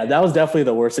 But yeah, that was definitely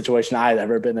the worst situation I had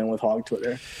ever been in with Hog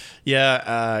Twitter.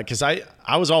 Yeah, because I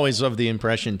was always of the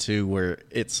impression, too, where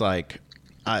it's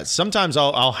sometimes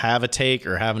I'll have a take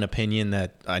or have an opinion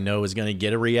that I know is going to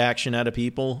get a reaction out of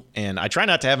people. And I try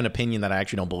not to have an opinion that I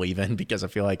actually don't believe in, because I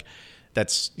feel like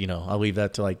that's, I'll leave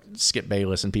that to Skip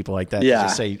Bayless and people like that to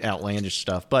just say outlandish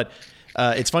stuff. But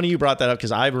it's funny you brought that up,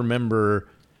 because I remember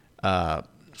I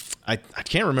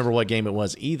can't remember what game it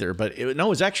was either, but it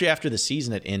was actually after the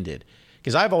season had ended,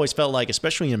 because I've always felt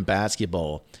especially in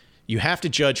basketball, you have to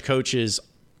judge coaches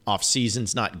off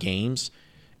seasons, not games.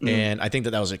 And I think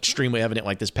that was extremely evident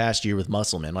like this past year with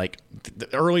Musselman. Like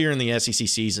earlier in the SEC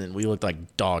season, we looked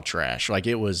like dog trash. Like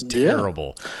it was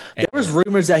terrible. There was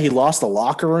rumors that he lost the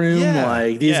locker room.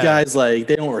 Like these guys, like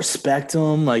they don't respect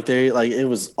him. Like it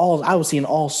was all, I was seeing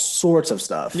all sorts of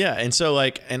stuff. Yeah. And so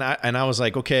like, and I was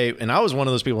like, okay. And I was one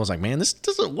of those people who was like, man, this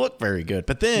doesn't look very good.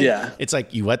 But then it's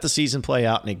like you let the season play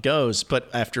out and it goes. But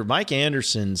after Mike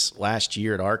Anderson's last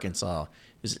year at Arkansas, it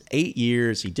was 8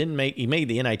 years. He made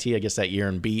the NIT, I guess, that year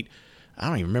and beat, I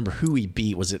don't even remember who he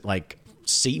beat. Was it like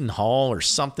Seton Hall or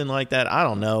something like that? I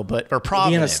don't know, or Providence.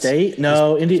 Indiana State?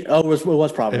 No, it was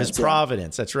Providence. It was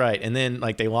Providence. That's right. And then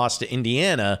like they lost to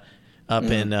Indiana up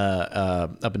in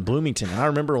Bloomington. And I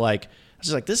remember like, I was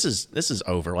just like, this is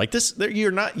over. Like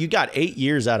you got 8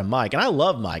 years out of Mike. And I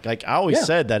love Mike. Like I always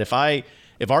said that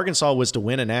if Arkansas was to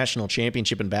win a national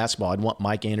championship in basketball, I'd want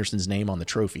Mike Anderson's name on the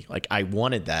trophy. Like I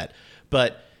wanted that.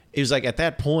 But it was like at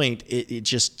that point, it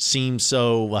just seemed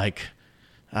so like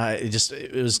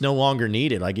it was no longer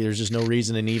needed. Like there's just no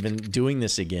reason in even doing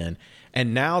this again.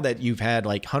 And now that you've had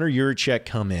like Hunter Yurachek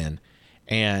come in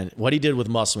and what he did with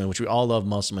Musselman, which we all love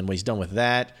Musselman, what he's done with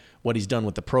that, what he's done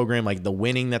with the program, like the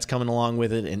winning that's coming along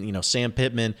with it. And, Sam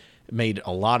Pittman made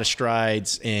a lot of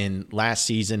strides in last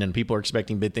season and people are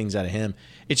expecting big things out of him.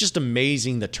 It's just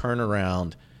amazing the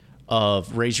turnaround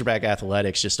of Razorback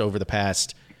athletics just over the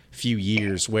past few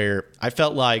years where I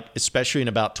felt like, especially in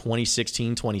about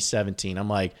 2016, 2017, I'm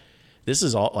like, this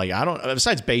is all like,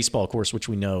 besides baseball, of course, which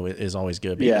we know is always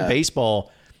good. But even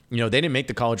baseball, they didn't make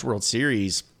the College World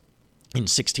Series in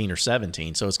 16 or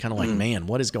 17. So it's kind of like, man,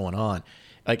 what is going on?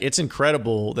 Like, it's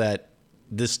incredible that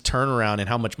this turnaround and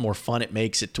how much more fun it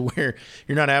makes it to where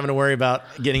you're not having to worry about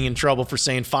getting in trouble for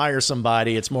saying fire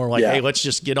somebody. It's more like, hey, let's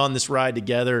just get on this ride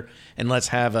together and let's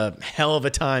have a hell of a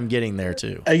time getting there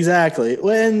too. Exactly.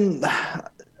 When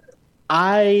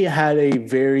I had a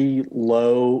very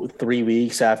low 3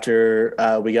 weeks after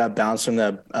we got bounced from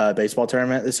the baseball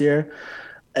tournament this year.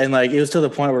 And like, it was to the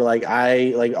point where like,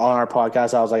 on our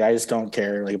podcast, I was like, I just don't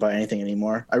care like about anything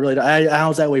anymore. I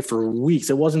was that way for weeks.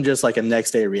 It wasn't just like a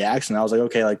next day reaction. I was like,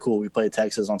 okay, like cool. We play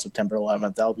Texas on September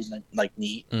 11th. That'll be like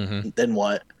neat. Mm-hmm. Then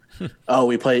what? Oh,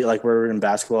 we play like we're in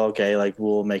basketball. Okay. Like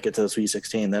we'll make it to the Sweet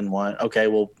 16. Then what? Okay.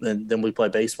 Well, then we play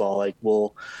baseball. Like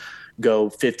we'll go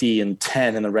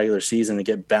 50-10 in the regular season and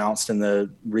get bounced in the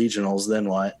regionals. Then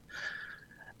what?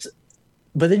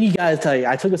 But then you guys tell you,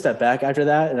 I took a step back after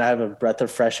that and I have a breath of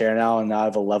fresh air now and now I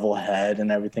have a level head and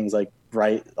everything's like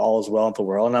right, all is well in the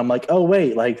world. And I'm like, oh,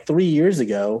 wait, like 3 years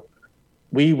ago,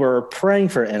 we were praying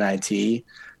for NIT.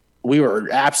 We were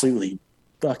absolutely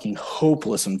fucking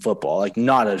hopeless in football, like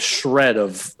not a shred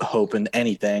of hope in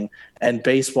anything. And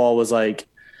baseball was like,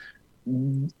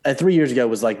 3 years ago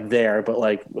was like there, but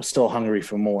like was still hungry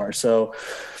for more. So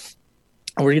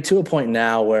we're getting to a point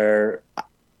now where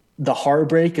the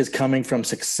heartbreak is coming from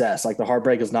success. Like the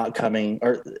heartbreak isn't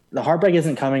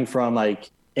coming from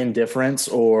like indifference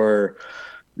or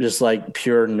just like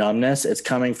pure numbness. It's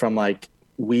coming from like,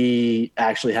 we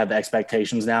actually have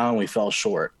expectations now and we fell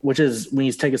short, which is when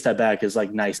you take a step back is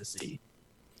like nice to see.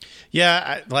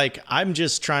 Yeah. I'm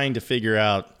just trying to figure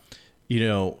out,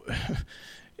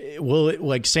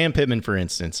 like Sam Pittman, for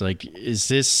instance, like, is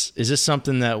this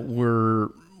something that we're,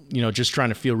 just trying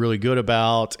to feel really good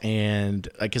about? And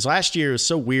like, cause last year was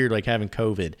so weird, like having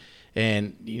COVID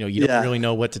and, you don't really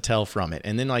know what to tell from it.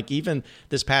 And then like, even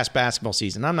this past basketball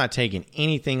season, I'm not taking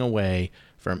anything away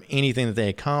from anything that they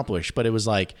accomplished, but it was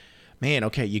like, man,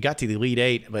 okay, you got to the Elite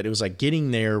Eight, but it was like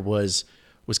getting there was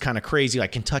kind of crazy.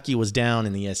 Like Kentucky was down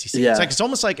in the SEC. Yeah. It's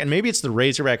almost like, and maybe it's the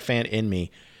Razorback fan in me,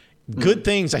 good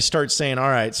things, I start saying, all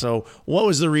right, so what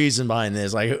was the reason behind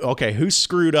this? Like, okay, who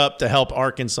screwed up to help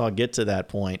Arkansas get to that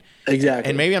point? Exactly.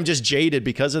 And maybe I'm just jaded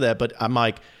because of that, but I'm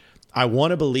like, I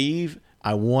want to believe,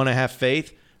 I want to have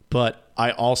faith, but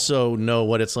I also know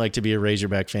what it's like to be a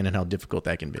Razorback fan and how difficult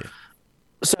that can be.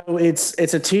 So it's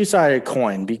a two-sided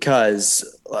coin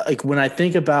because like when I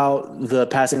think about the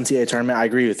past NCAA tournament, I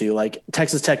agree with you. Like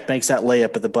Texas Tech makes that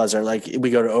layup at the buzzer. Like we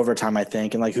go to overtime, I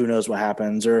think, and like who knows what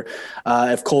happens. Or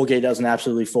if Colgate doesn't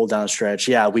absolutely fold down a stretch,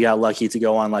 we got lucky to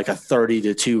go on like a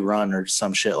 30-2 run or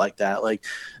some shit like that. Like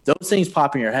those things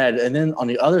pop in your head. And then on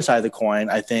the other side of the coin,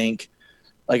 I think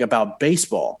like about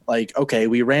baseball. Like, okay,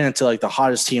 we ran into like the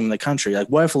hottest team in the country. Like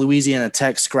what if Louisiana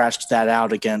Tech scratched that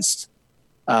out against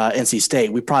NC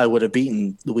State? We probably would have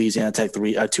beaten Louisiana Tech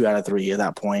 2 out of 3 at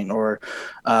that point. Or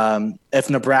if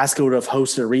Nebraska would have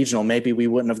hosted a regional, maybe we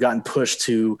wouldn't have gotten pushed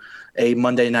to a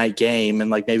Monday night game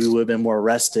and like maybe we would have been more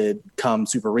rested come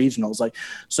super regionals. Like,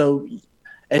 so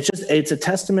it's a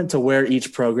testament to where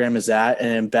each program is at. And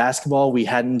in basketball, we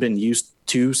hadn't been used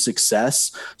to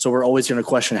success. So we're always going to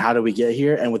question, how did we get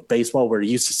here? And with baseball, we're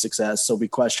used to success. So we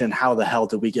question, how the hell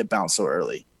did we get bounced so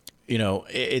early?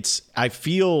 I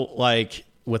feel like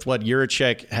with what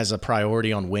Juracek has a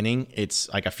priority on winning, it's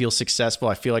like, I feel successful.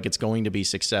 I feel like it's going to be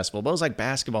successful. But it was like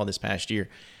basketball this past year.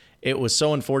 It was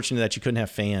so unfortunate that you couldn't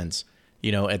have fans,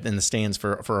 in the stands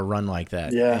for a run like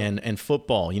that. Yeah. And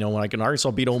football, when like an Arkansas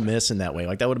beat Ole Miss in that way,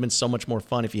 like that would have been so much more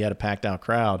fun if you had a packed out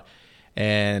crowd.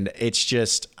 And it's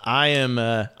just, I'm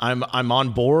on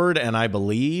board and I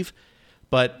believe,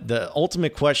 but the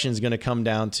ultimate question is going to come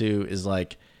down to is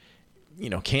like,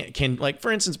 can like,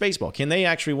 for instance, baseball, can they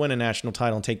actually win a national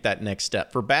title and take that next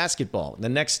step? For basketball, the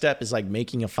next step is like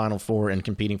making a Final Four and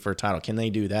competing for a title. Can they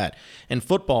do that? And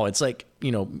football, it's like,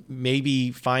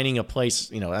 maybe finding a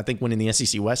place, I think winning the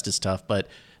SEC West is tough, but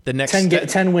the next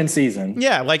 10 win season.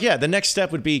 Yeah. The next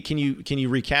step would be, can you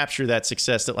recapture that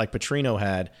success that like Petrino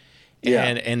had? Yeah.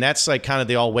 And that's like kind of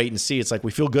the all wait and see. It's like,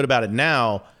 we feel good about it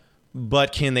now,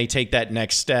 but can they take that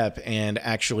next step and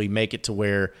actually make it to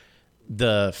where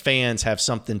the fans have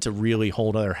something to really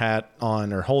hold their hat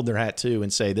on or hold their hat to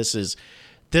and say, this is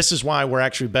why we're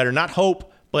actually better. Not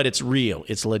hope, but it's real,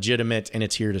 it's legitimate, and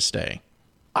it's here to stay.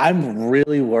 I'm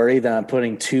really worried that I'm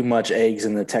putting too much eggs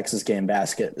in the Texas game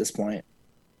basket at this point.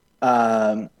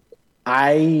 I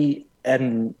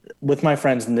am, with my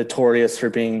friends, notorious for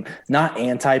being not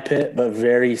anti-Pitt, but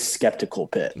very skeptical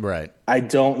Pitt. Right. I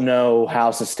don't know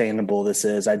how sustainable this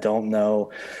is. I don't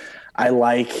know.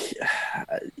 I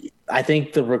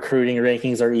think the recruiting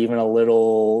rankings are even a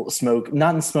little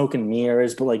not in smoke and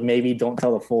mirrors, but like maybe don't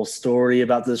tell the full story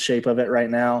about the shape of it right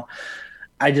now.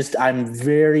 I'm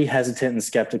very hesitant and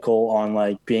skeptical on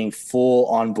like being full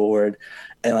on board.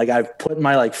 And like, I've put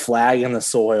my like flag in the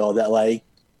soil that like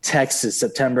Texas,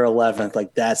 September 11th,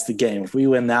 like that's the game. If we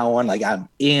win that one, like I'm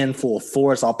in full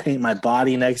force. I'll paint my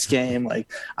body next game.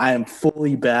 Like I am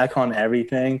fully back on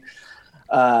everything.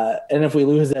 And if we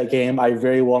lose that game, I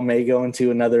very well may go into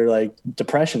another like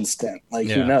depression stint. Like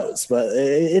who knows? But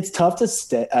it's tough to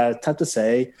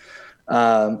say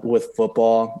with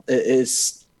football.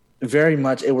 It's very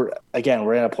much we're at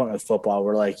a point with football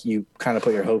where like you kind of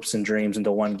put your hopes and dreams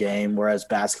into one game, whereas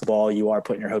basketball you are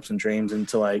putting your hopes and dreams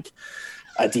into like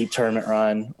a deep tournament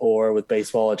run, or with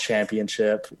baseball a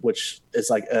championship, which is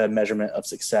like a measurement of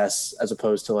success as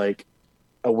opposed to like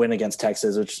a win against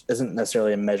Texas, which isn't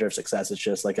necessarily a measure of success. It's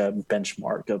just like a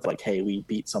benchmark of like, hey, we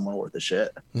beat someone worth of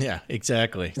shit. Yeah,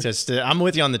 exactly. Just I'm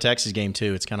with you on the Texas game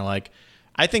too. It's kind of like,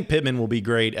 I think Pittman will be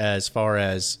great as far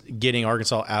as getting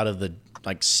Arkansas out of the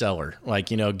like cellar, like,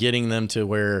 getting them to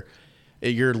where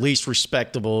you're least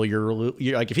respectable. You're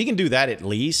like, if he can do that at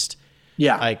least,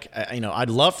 yeah. Like, I'd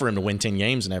love for him to win 10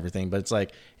 games and everything, but it's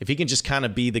like, if he can just kind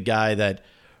of be the guy that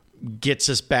gets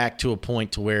us back to a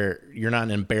point to where you're not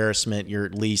an embarrassment, you're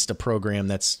at least a program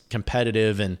that's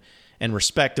competitive and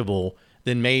respectable,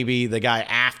 then maybe the guy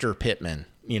after Pittman,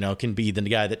 can be the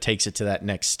guy that takes it to that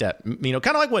next step. Kind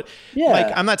of like what,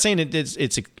 like, I'm not saying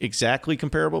it's exactly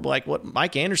comparable, but like what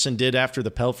Mike Anderson did after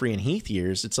the Pelfrey and Heath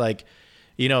years. It's like,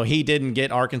 he didn't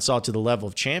get Arkansas to the level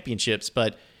of championships,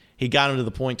 but he got them to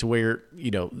the point to where,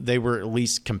 they were at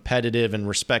least competitive and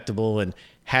respectable and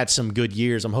had some good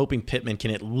years. I'm hoping Pittman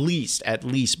can at least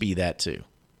be that too.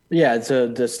 Yeah,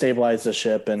 to stabilize the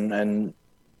ship and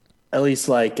at least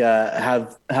like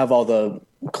have all the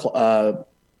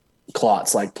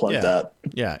clots like plugged up.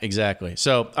 Yeah, exactly.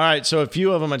 So, all right. So a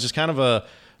few of them are just kind of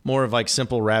more of like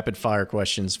simple rapid fire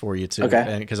questions for you too.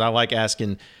 Okay. Because I like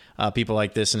asking people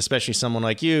like this, and especially someone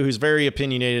like you who's very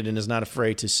opinionated and is not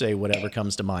afraid to say whatever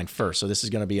comes to mind first. So this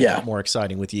is going to be a lot more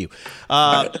exciting with you.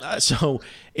 So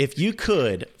if you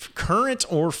could, current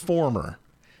or former,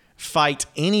 fight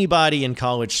anybody in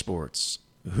college sports,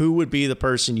 who would be the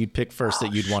person you'd pick first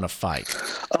that you'd want to fight?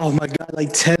 Oh my God,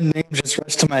 like 10 names just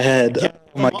rushed to my head.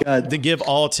 Oh my God. Then give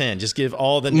all 10. Just give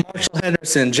all the Marshall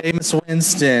Henderson, Jameis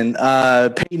Winston,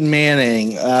 Peyton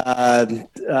Manning,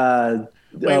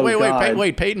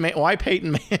 Wait, Peyton Manning. Why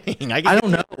Peyton Manning? I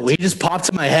don't know. He just popped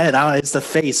in my head. It's the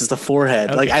face. It's the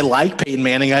forehead. Okay. Like, I like Peyton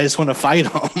Manning. I just want to fight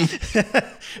him.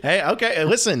 Hey, okay.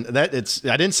 Listen, I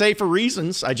didn't say for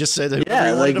reasons. I just said that.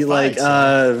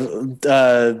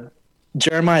 Yeah,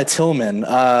 Jeremiah Tillman.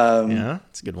 Yeah,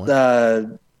 that's a good one.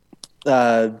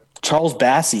 Charles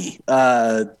Bassey.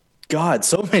 God,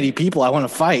 so many people I want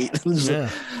to fight. Yeah.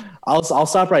 I'll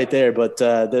stop right there. But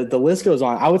the list goes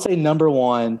on. I would say number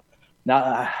one.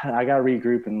 Now I got to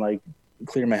regroup and like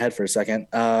clear my head for a second.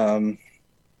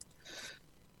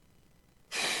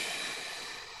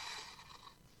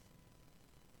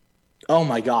 Oh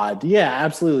my God. Yeah,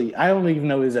 absolutely. I don't even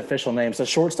know his official name. It's a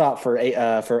shortstop for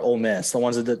Ole Miss, the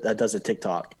ones that does the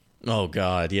TikTok. Oh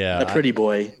God, yeah. The pretty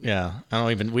boy.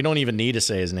 We don't even need to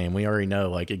say his name. We already know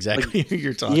like exactly who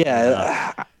you're talking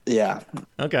about. Yeah.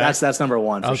 Okay. That's number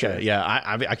one for sure. Yeah,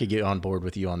 I could get on board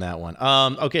with you on that one.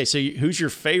 Okay, so who's your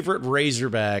favorite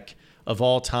Razorback of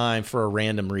all time for a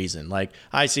random reason? Like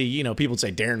I see, people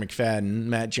say Darren McFadden,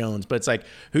 Matt Jones, but it's like,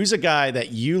 who's a guy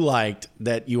that you liked,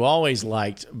 that you always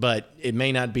liked, but it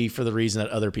may not be for the reason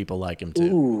that other people like him too?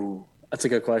 Ooh, that's a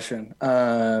good question.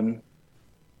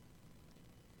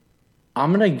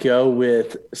 I'm going to go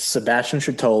with Sebastian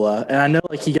Tretola. And I know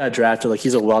like he got drafted, like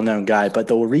he's a well-known guy, but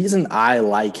the reason I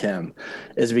like him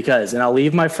is because, and I'll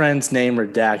leave my friend's name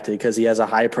redacted because he has a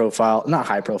not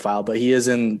high profile, but he is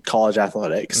in college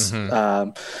athletics.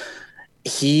 Mm-hmm.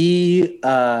 He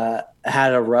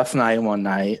had a rough night one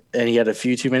night and he had a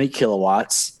few too many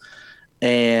kilowatts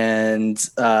and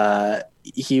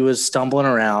he was stumbling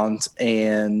around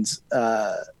and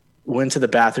went to the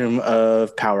bathroom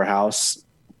of Powerhouse.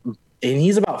 And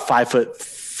he's about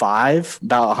 5'5",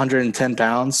 about 110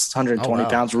 pounds, 120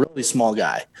 pounds, really small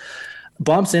guy.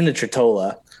 Bumps into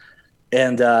Tretola,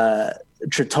 and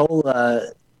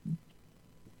Tretola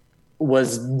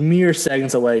was mere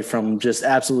seconds away from just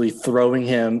absolutely throwing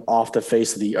him off the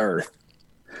face of the earth.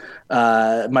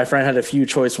 My friend had a few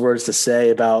choice words to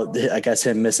say about, I guess,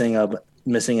 him missing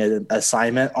an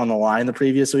assignment on the line the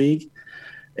previous week,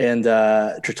 and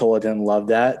Tretola didn't love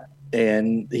that.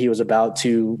 And he was about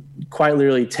to quite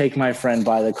literally take my friend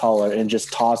by the collar and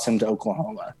just toss him to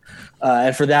Oklahoma.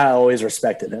 And for that, I always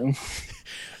respected him.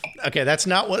 Okay, that's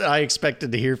not what I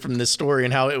expected to hear from this story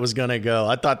and how it was going to go.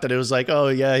 I thought that it was like, oh,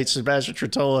 yeah, Sebastian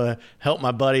Tretola helped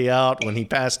my buddy out when he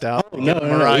passed out. Oh,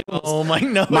 no. Oh, my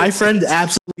no. My friend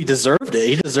absolutely deserved it.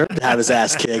 He deserved to have his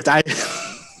ass kicked. I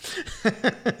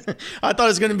thought it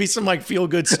was going to be some like feel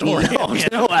good story.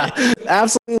 No,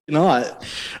 absolutely not.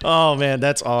 Oh man,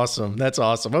 that's awesome. That's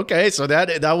awesome. Okay, so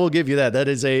that will give you that. That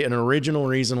is an original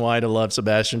reason why to love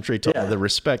Sebastian Tretola. Yeah. The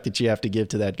respect that you have to give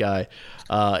to that guy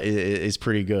is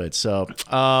pretty good. So,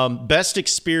 best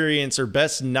experience or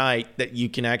best night that you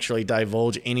can actually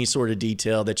divulge any sort of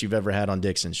detail that you've ever had on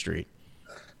Dixon Street.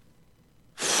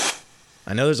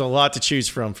 I know there's a lot to choose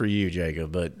from for you,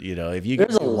 Jacob, but if you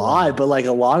there's a lot, but like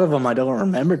a lot of them I don't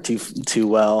remember too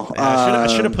well. Yeah, I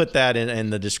should have put that in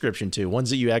the description too.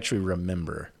 Ones that you actually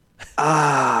remember.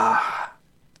 There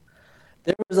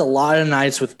was a lot of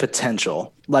nights with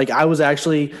potential. Like I was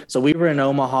so we were in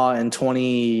Omaha in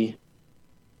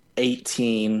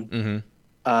 2018.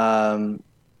 Mm-hmm.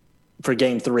 For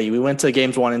game 3. We went to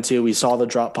games 1 and 2. We saw the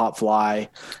drop pop fly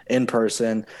in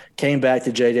person, came back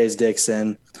to JJ's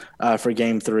Dixon for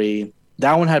game 3.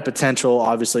 That one had potential.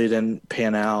 Obviously, it didn't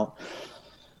pan out.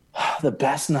 The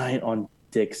best night on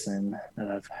Dixon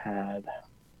that I've had.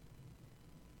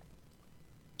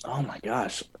 Oh my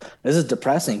gosh. This is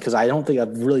depressing because I don't think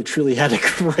I've really truly had a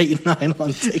great night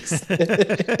on Dixon.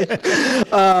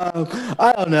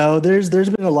 I don't know. There's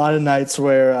been a lot of nights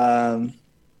where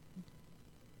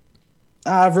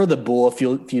I've rode the bull a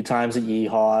few times at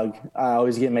Yeehog. I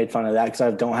always get made fun of that because I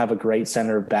don't have a great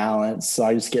center of balance, so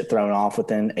I just get thrown off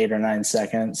within 8 or 9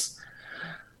 seconds.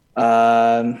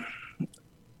 Probably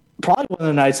one of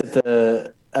the nights at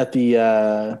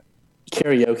the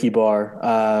karaoke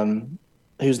bar,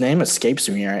 whose name escapes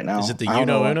me right now. Is it the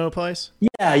Uno place?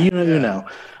 Yeah, Uno.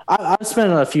 I've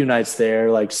spent a few nights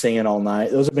there, like singing all night.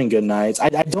 Those have been good nights.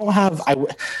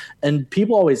 And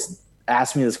people always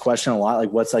ask me this question a lot,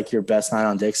 like what's like your best night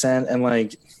on Dixon, and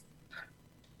like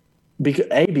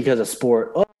because of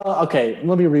sport. Okay,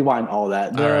 let me rewind all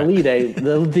that. The Elite Eight,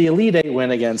 the Elite Eight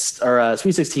win against, or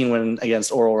Sweet 16 win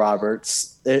against Oral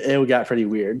Roberts. It got pretty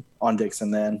weird on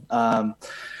Dixon then. Other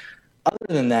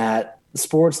than that,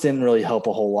 sports didn't really help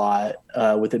a whole lot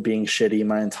with it being shitty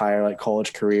my entire like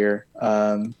college career.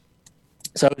 So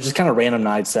it was just kind of random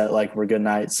nights that like were good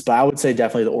nights. But I would say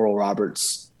definitely the Oral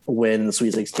Roberts win in the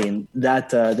Sweet 16. That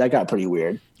got pretty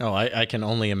weird. Oh, I can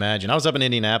only imagine. I was up in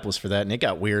Indianapolis for that, and it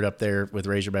got weird up there with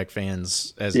Razorback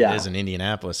fans as it is in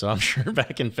Indianapolis. So I'm sure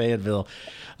back in Fayetteville,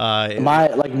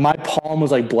 my palm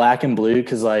was like black and blue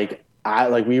because like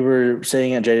we were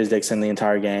sitting at JJ's Dixon the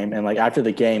entire game, and like after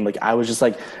the game, like I was just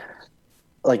like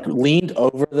leaned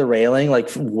over the railing, like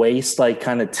waist like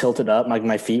kind of tilted up, like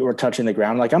my feet were touching the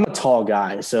ground. Like I'm a tall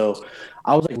guy, so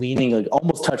I was like leaning, like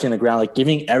almost touching the ground, like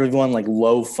giving everyone like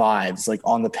low fives, like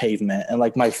on the pavement. And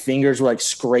like my fingers were like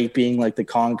scraping like the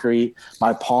concrete.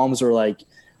 My palms were like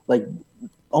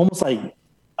almost like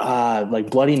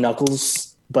bloody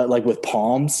knuckles, but like with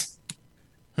palms.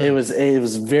 It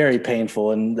was very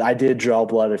painful. And I did draw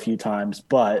blood a few times,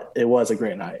 but it was a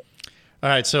great night. All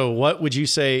right. So what would you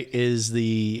say is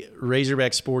the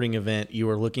Razorback sporting event you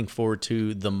are looking forward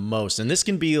to the most? And this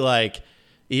can be like,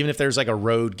 even if there's like a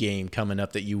road game coming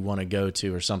up that you want to go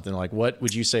to or something, like what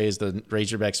would you say is the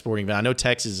Razorback sporting event? I know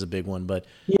Texas is a big one, but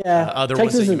other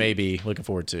Texas ones that you may be looking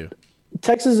forward to.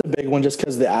 Texas is a big one just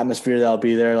because of the atmosphere that'll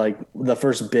be there. Like the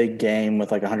first big game with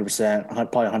like 100%,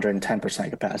 probably 110%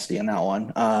 capacity in that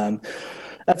one.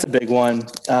 That's a big one.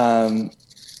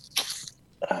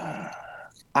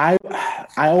 I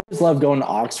always love going to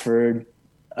Oxford.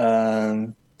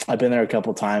 I've been there a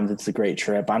couple times. It's a great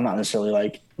trip. I'm not necessarily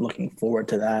like looking forward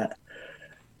to that.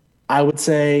 I would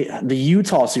say the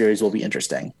Utah series will be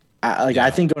interesting. I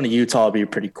think going to Utah would be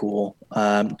pretty cool.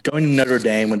 Going to Notre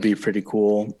Dame would be pretty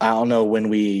cool. I don't know when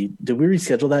did we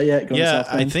reschedule that yet?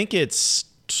 I think it's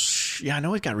I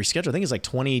know it got rescheduled. I think it's like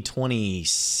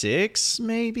 2026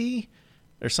 maybe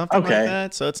or something like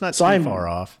that. So it's not too far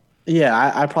off.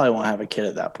 Yeah, I probably won't have a kid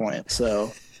at that point.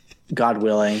 So God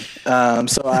willing.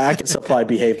 So I can still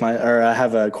probably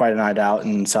have quite a night out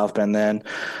in South Bend then.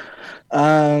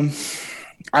 I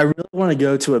really want to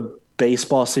go to a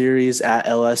baseball series at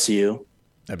LSU.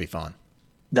 That'd be fun.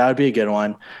 That would be a good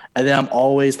one. And then I'm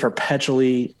always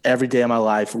perpetually every day of my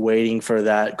life waiting for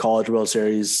that College World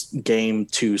Series game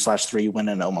 2/3 win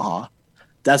in Omaha.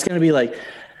 That's going to be like,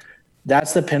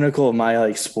 that's the pinnacle of my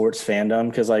like sports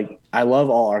fandom. Cause like I love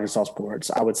all Arkansas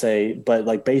sports, I would say, but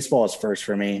like baseball is first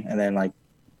for me. And then like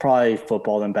probably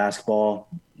football, then basketball.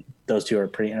 Those two are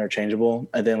pretty interchangeable.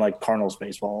 And then like Cardinals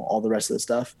baseball, all the rest of the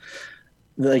stuff.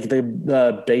 Like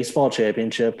the baseball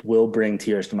championship will bring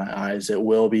tears to my eyes. It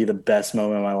will be the best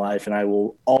moment of my life, and I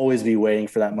will always be waiting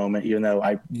for that moment, even though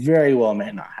I very well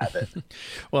may not have it.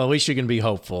 Well, at least you can be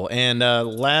hopeful. And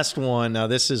last one, now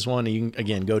this is one you can,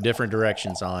 again, go different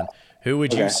directions on. Who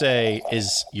would you say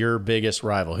is your biggest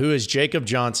rival? Who is Jacob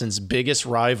Johnson's biggest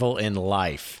rival in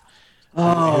life?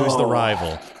 Who's the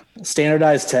rival?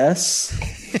 Standardized tests?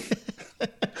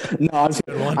 No, I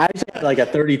actually had like a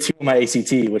 32 on my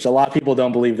ACT, which a lot of people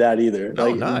don't believe that either.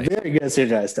 Like, nice. Very good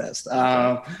standardized test.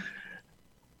 My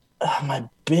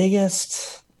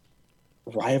biggest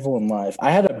rival in life. I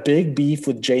had a big beef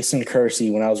with Jason Kersey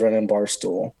when I was running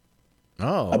Barstool.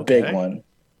 Oh, a big one.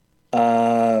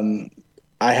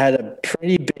 I had a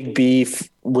pretty big beef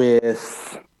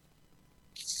with.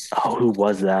 Who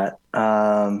was that?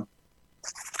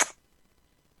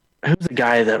 Who's the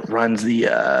guy that runs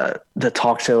the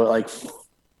talk show at like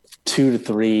 2 to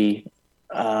 3?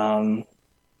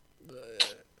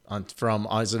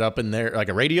 Is it up in there like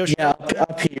a radio show? Yeah,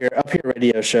 up here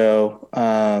radio show.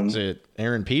 Is it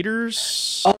Aaron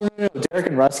Peters? Oh no, Derek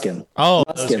and Ruskin. Oh,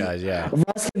 Ruskin. Those guys, yeah.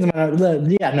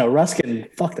 Ruskin.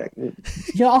 Fuck that.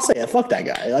 Yeah, I'll say it. Fuck that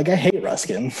guy. Like I hate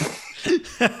Ruskin.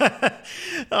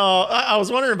 I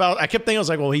was wondering I kept thinking, I was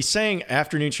like, well, he's saying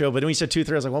afternoon show, but then he said 2,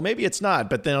 3. I was like, well, maybe it's not.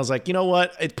 But then I was like, you know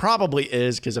what? It probably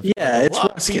is because it's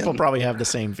Ruskin. People probably have the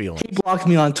same feeling. He blocked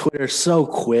me on Twitter so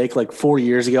quick, like 4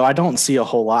 years ago. I don't see a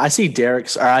whole lot. I see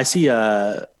Derek's, or I see who's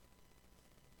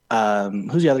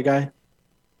the other guy?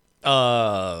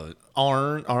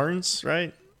 Arns,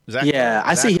 right?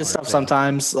 I see his stuff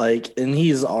sometimes, like, and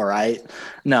he's all right.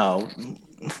 No.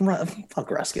 Fuck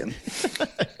Ruskin.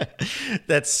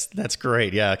 That's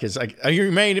great, yeah. Because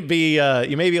you may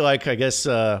be like, I guess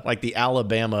like the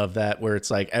Alabama of that, where it's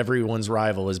like everyone's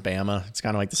rival is Bama. It's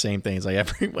kind of like the same thing. It's like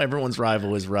everyone's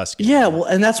rival is Ruskin. Yeah, well,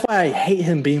 and that's why I hate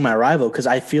him being my rival, because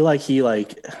I feel like he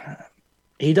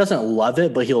doesn't love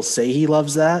it, but he'll say he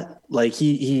loves that. Like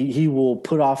he will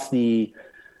put off the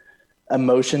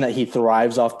emotion that he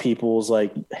thrives off people's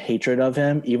like hatred of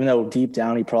him, even though deep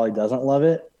down he probably doesn't love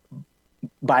it.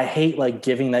 But I hate like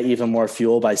giving that even more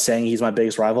fuel by saying he's my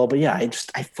biggest rival. But yeah, I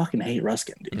fucking hate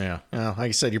Ruskin, dude. Yeah. Well, like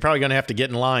I said, you're probably going to have to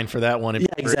get in line for that one if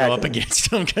you go up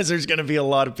against him, because there's going to be a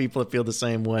lot of people that feel the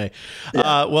same way.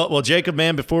 Yeah. Well, Jacob,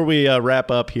 man, before we wrap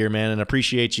up here, man, and I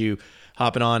appreciate you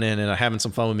hopping on in and having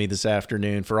some fun with me this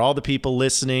afternoon. For all the people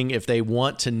listening, if they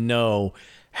want to know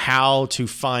how to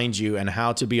find you and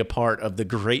how to be a part of the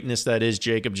greatness that is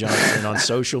Jacob Johnson on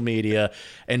social media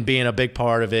and being a big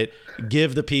part of it,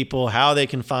 give the people how they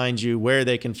can find you, where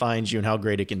they can find you, and how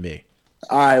great it can be.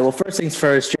 All right. Well, first things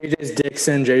first, JJ's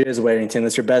Dixon, JJ's Weddington.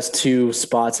 That's your best 2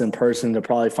 spots in person to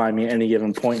probably find me at any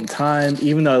given point in time.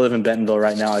 Even though I live in Bentonville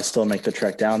right now, I still make the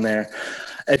trek down there.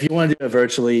 If you want to do it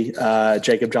virtually,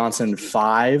 Jacob Johnson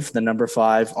 5, the number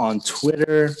 5 on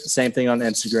Twitter. Same thing on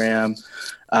Instagram.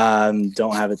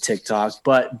 Don't have a TikTok,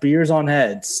 but Beers on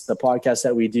Heads, the podcast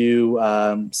that we do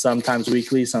sometimes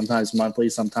weekly, sometimes monthly,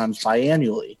 sometimes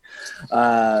biannually.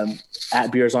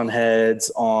 At Beers on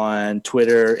Heads on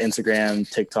Twitter, Instagram,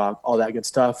 TikTok, all that good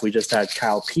stuff. We just had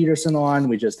Kyle Peterson on.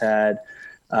 We just had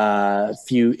a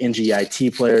few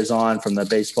NGIT players on from the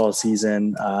baseball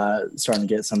season, starting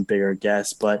to get some bigger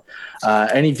guests. But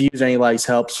any views, any likes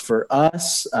helps for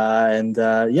us.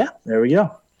 Yeah, there we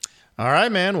go. All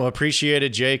right, man. Well, appreciate it,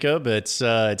 Jacob. It's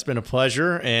been a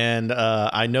pleasure, and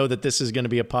I know that this is going to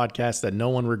be a podcast that no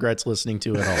one regrets listening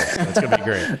to at all. So it's going to be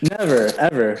great. Never,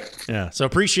 ever. Yeah. So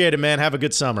appreciate it, man. Have a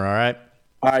good summer. All right.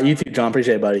 All right, you too, John.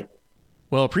 Appreciate it, buddy.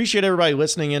 Well, appreciate everybody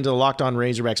listening into the Locked On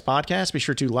Razorbacks podcast. Be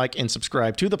sure to like and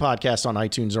subscribe to the podcast on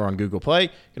iTunes or on Google Play. You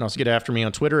can also get after me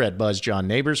on Twitter at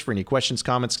BuzzJohnNeighbors for any questions,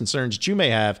 comments, concerns that you may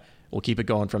have. We'll keep it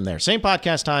going from there. Same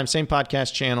podcast time, same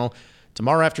podcast channel.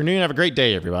 Tomorrow afternoon. Have a great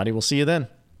day, everybody. We'll see you then.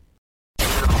 You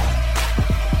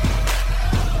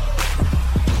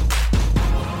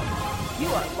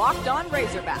are Locked On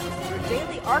Razorbacks, your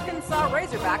daily Arkansas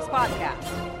Razorbacks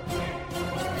podcast.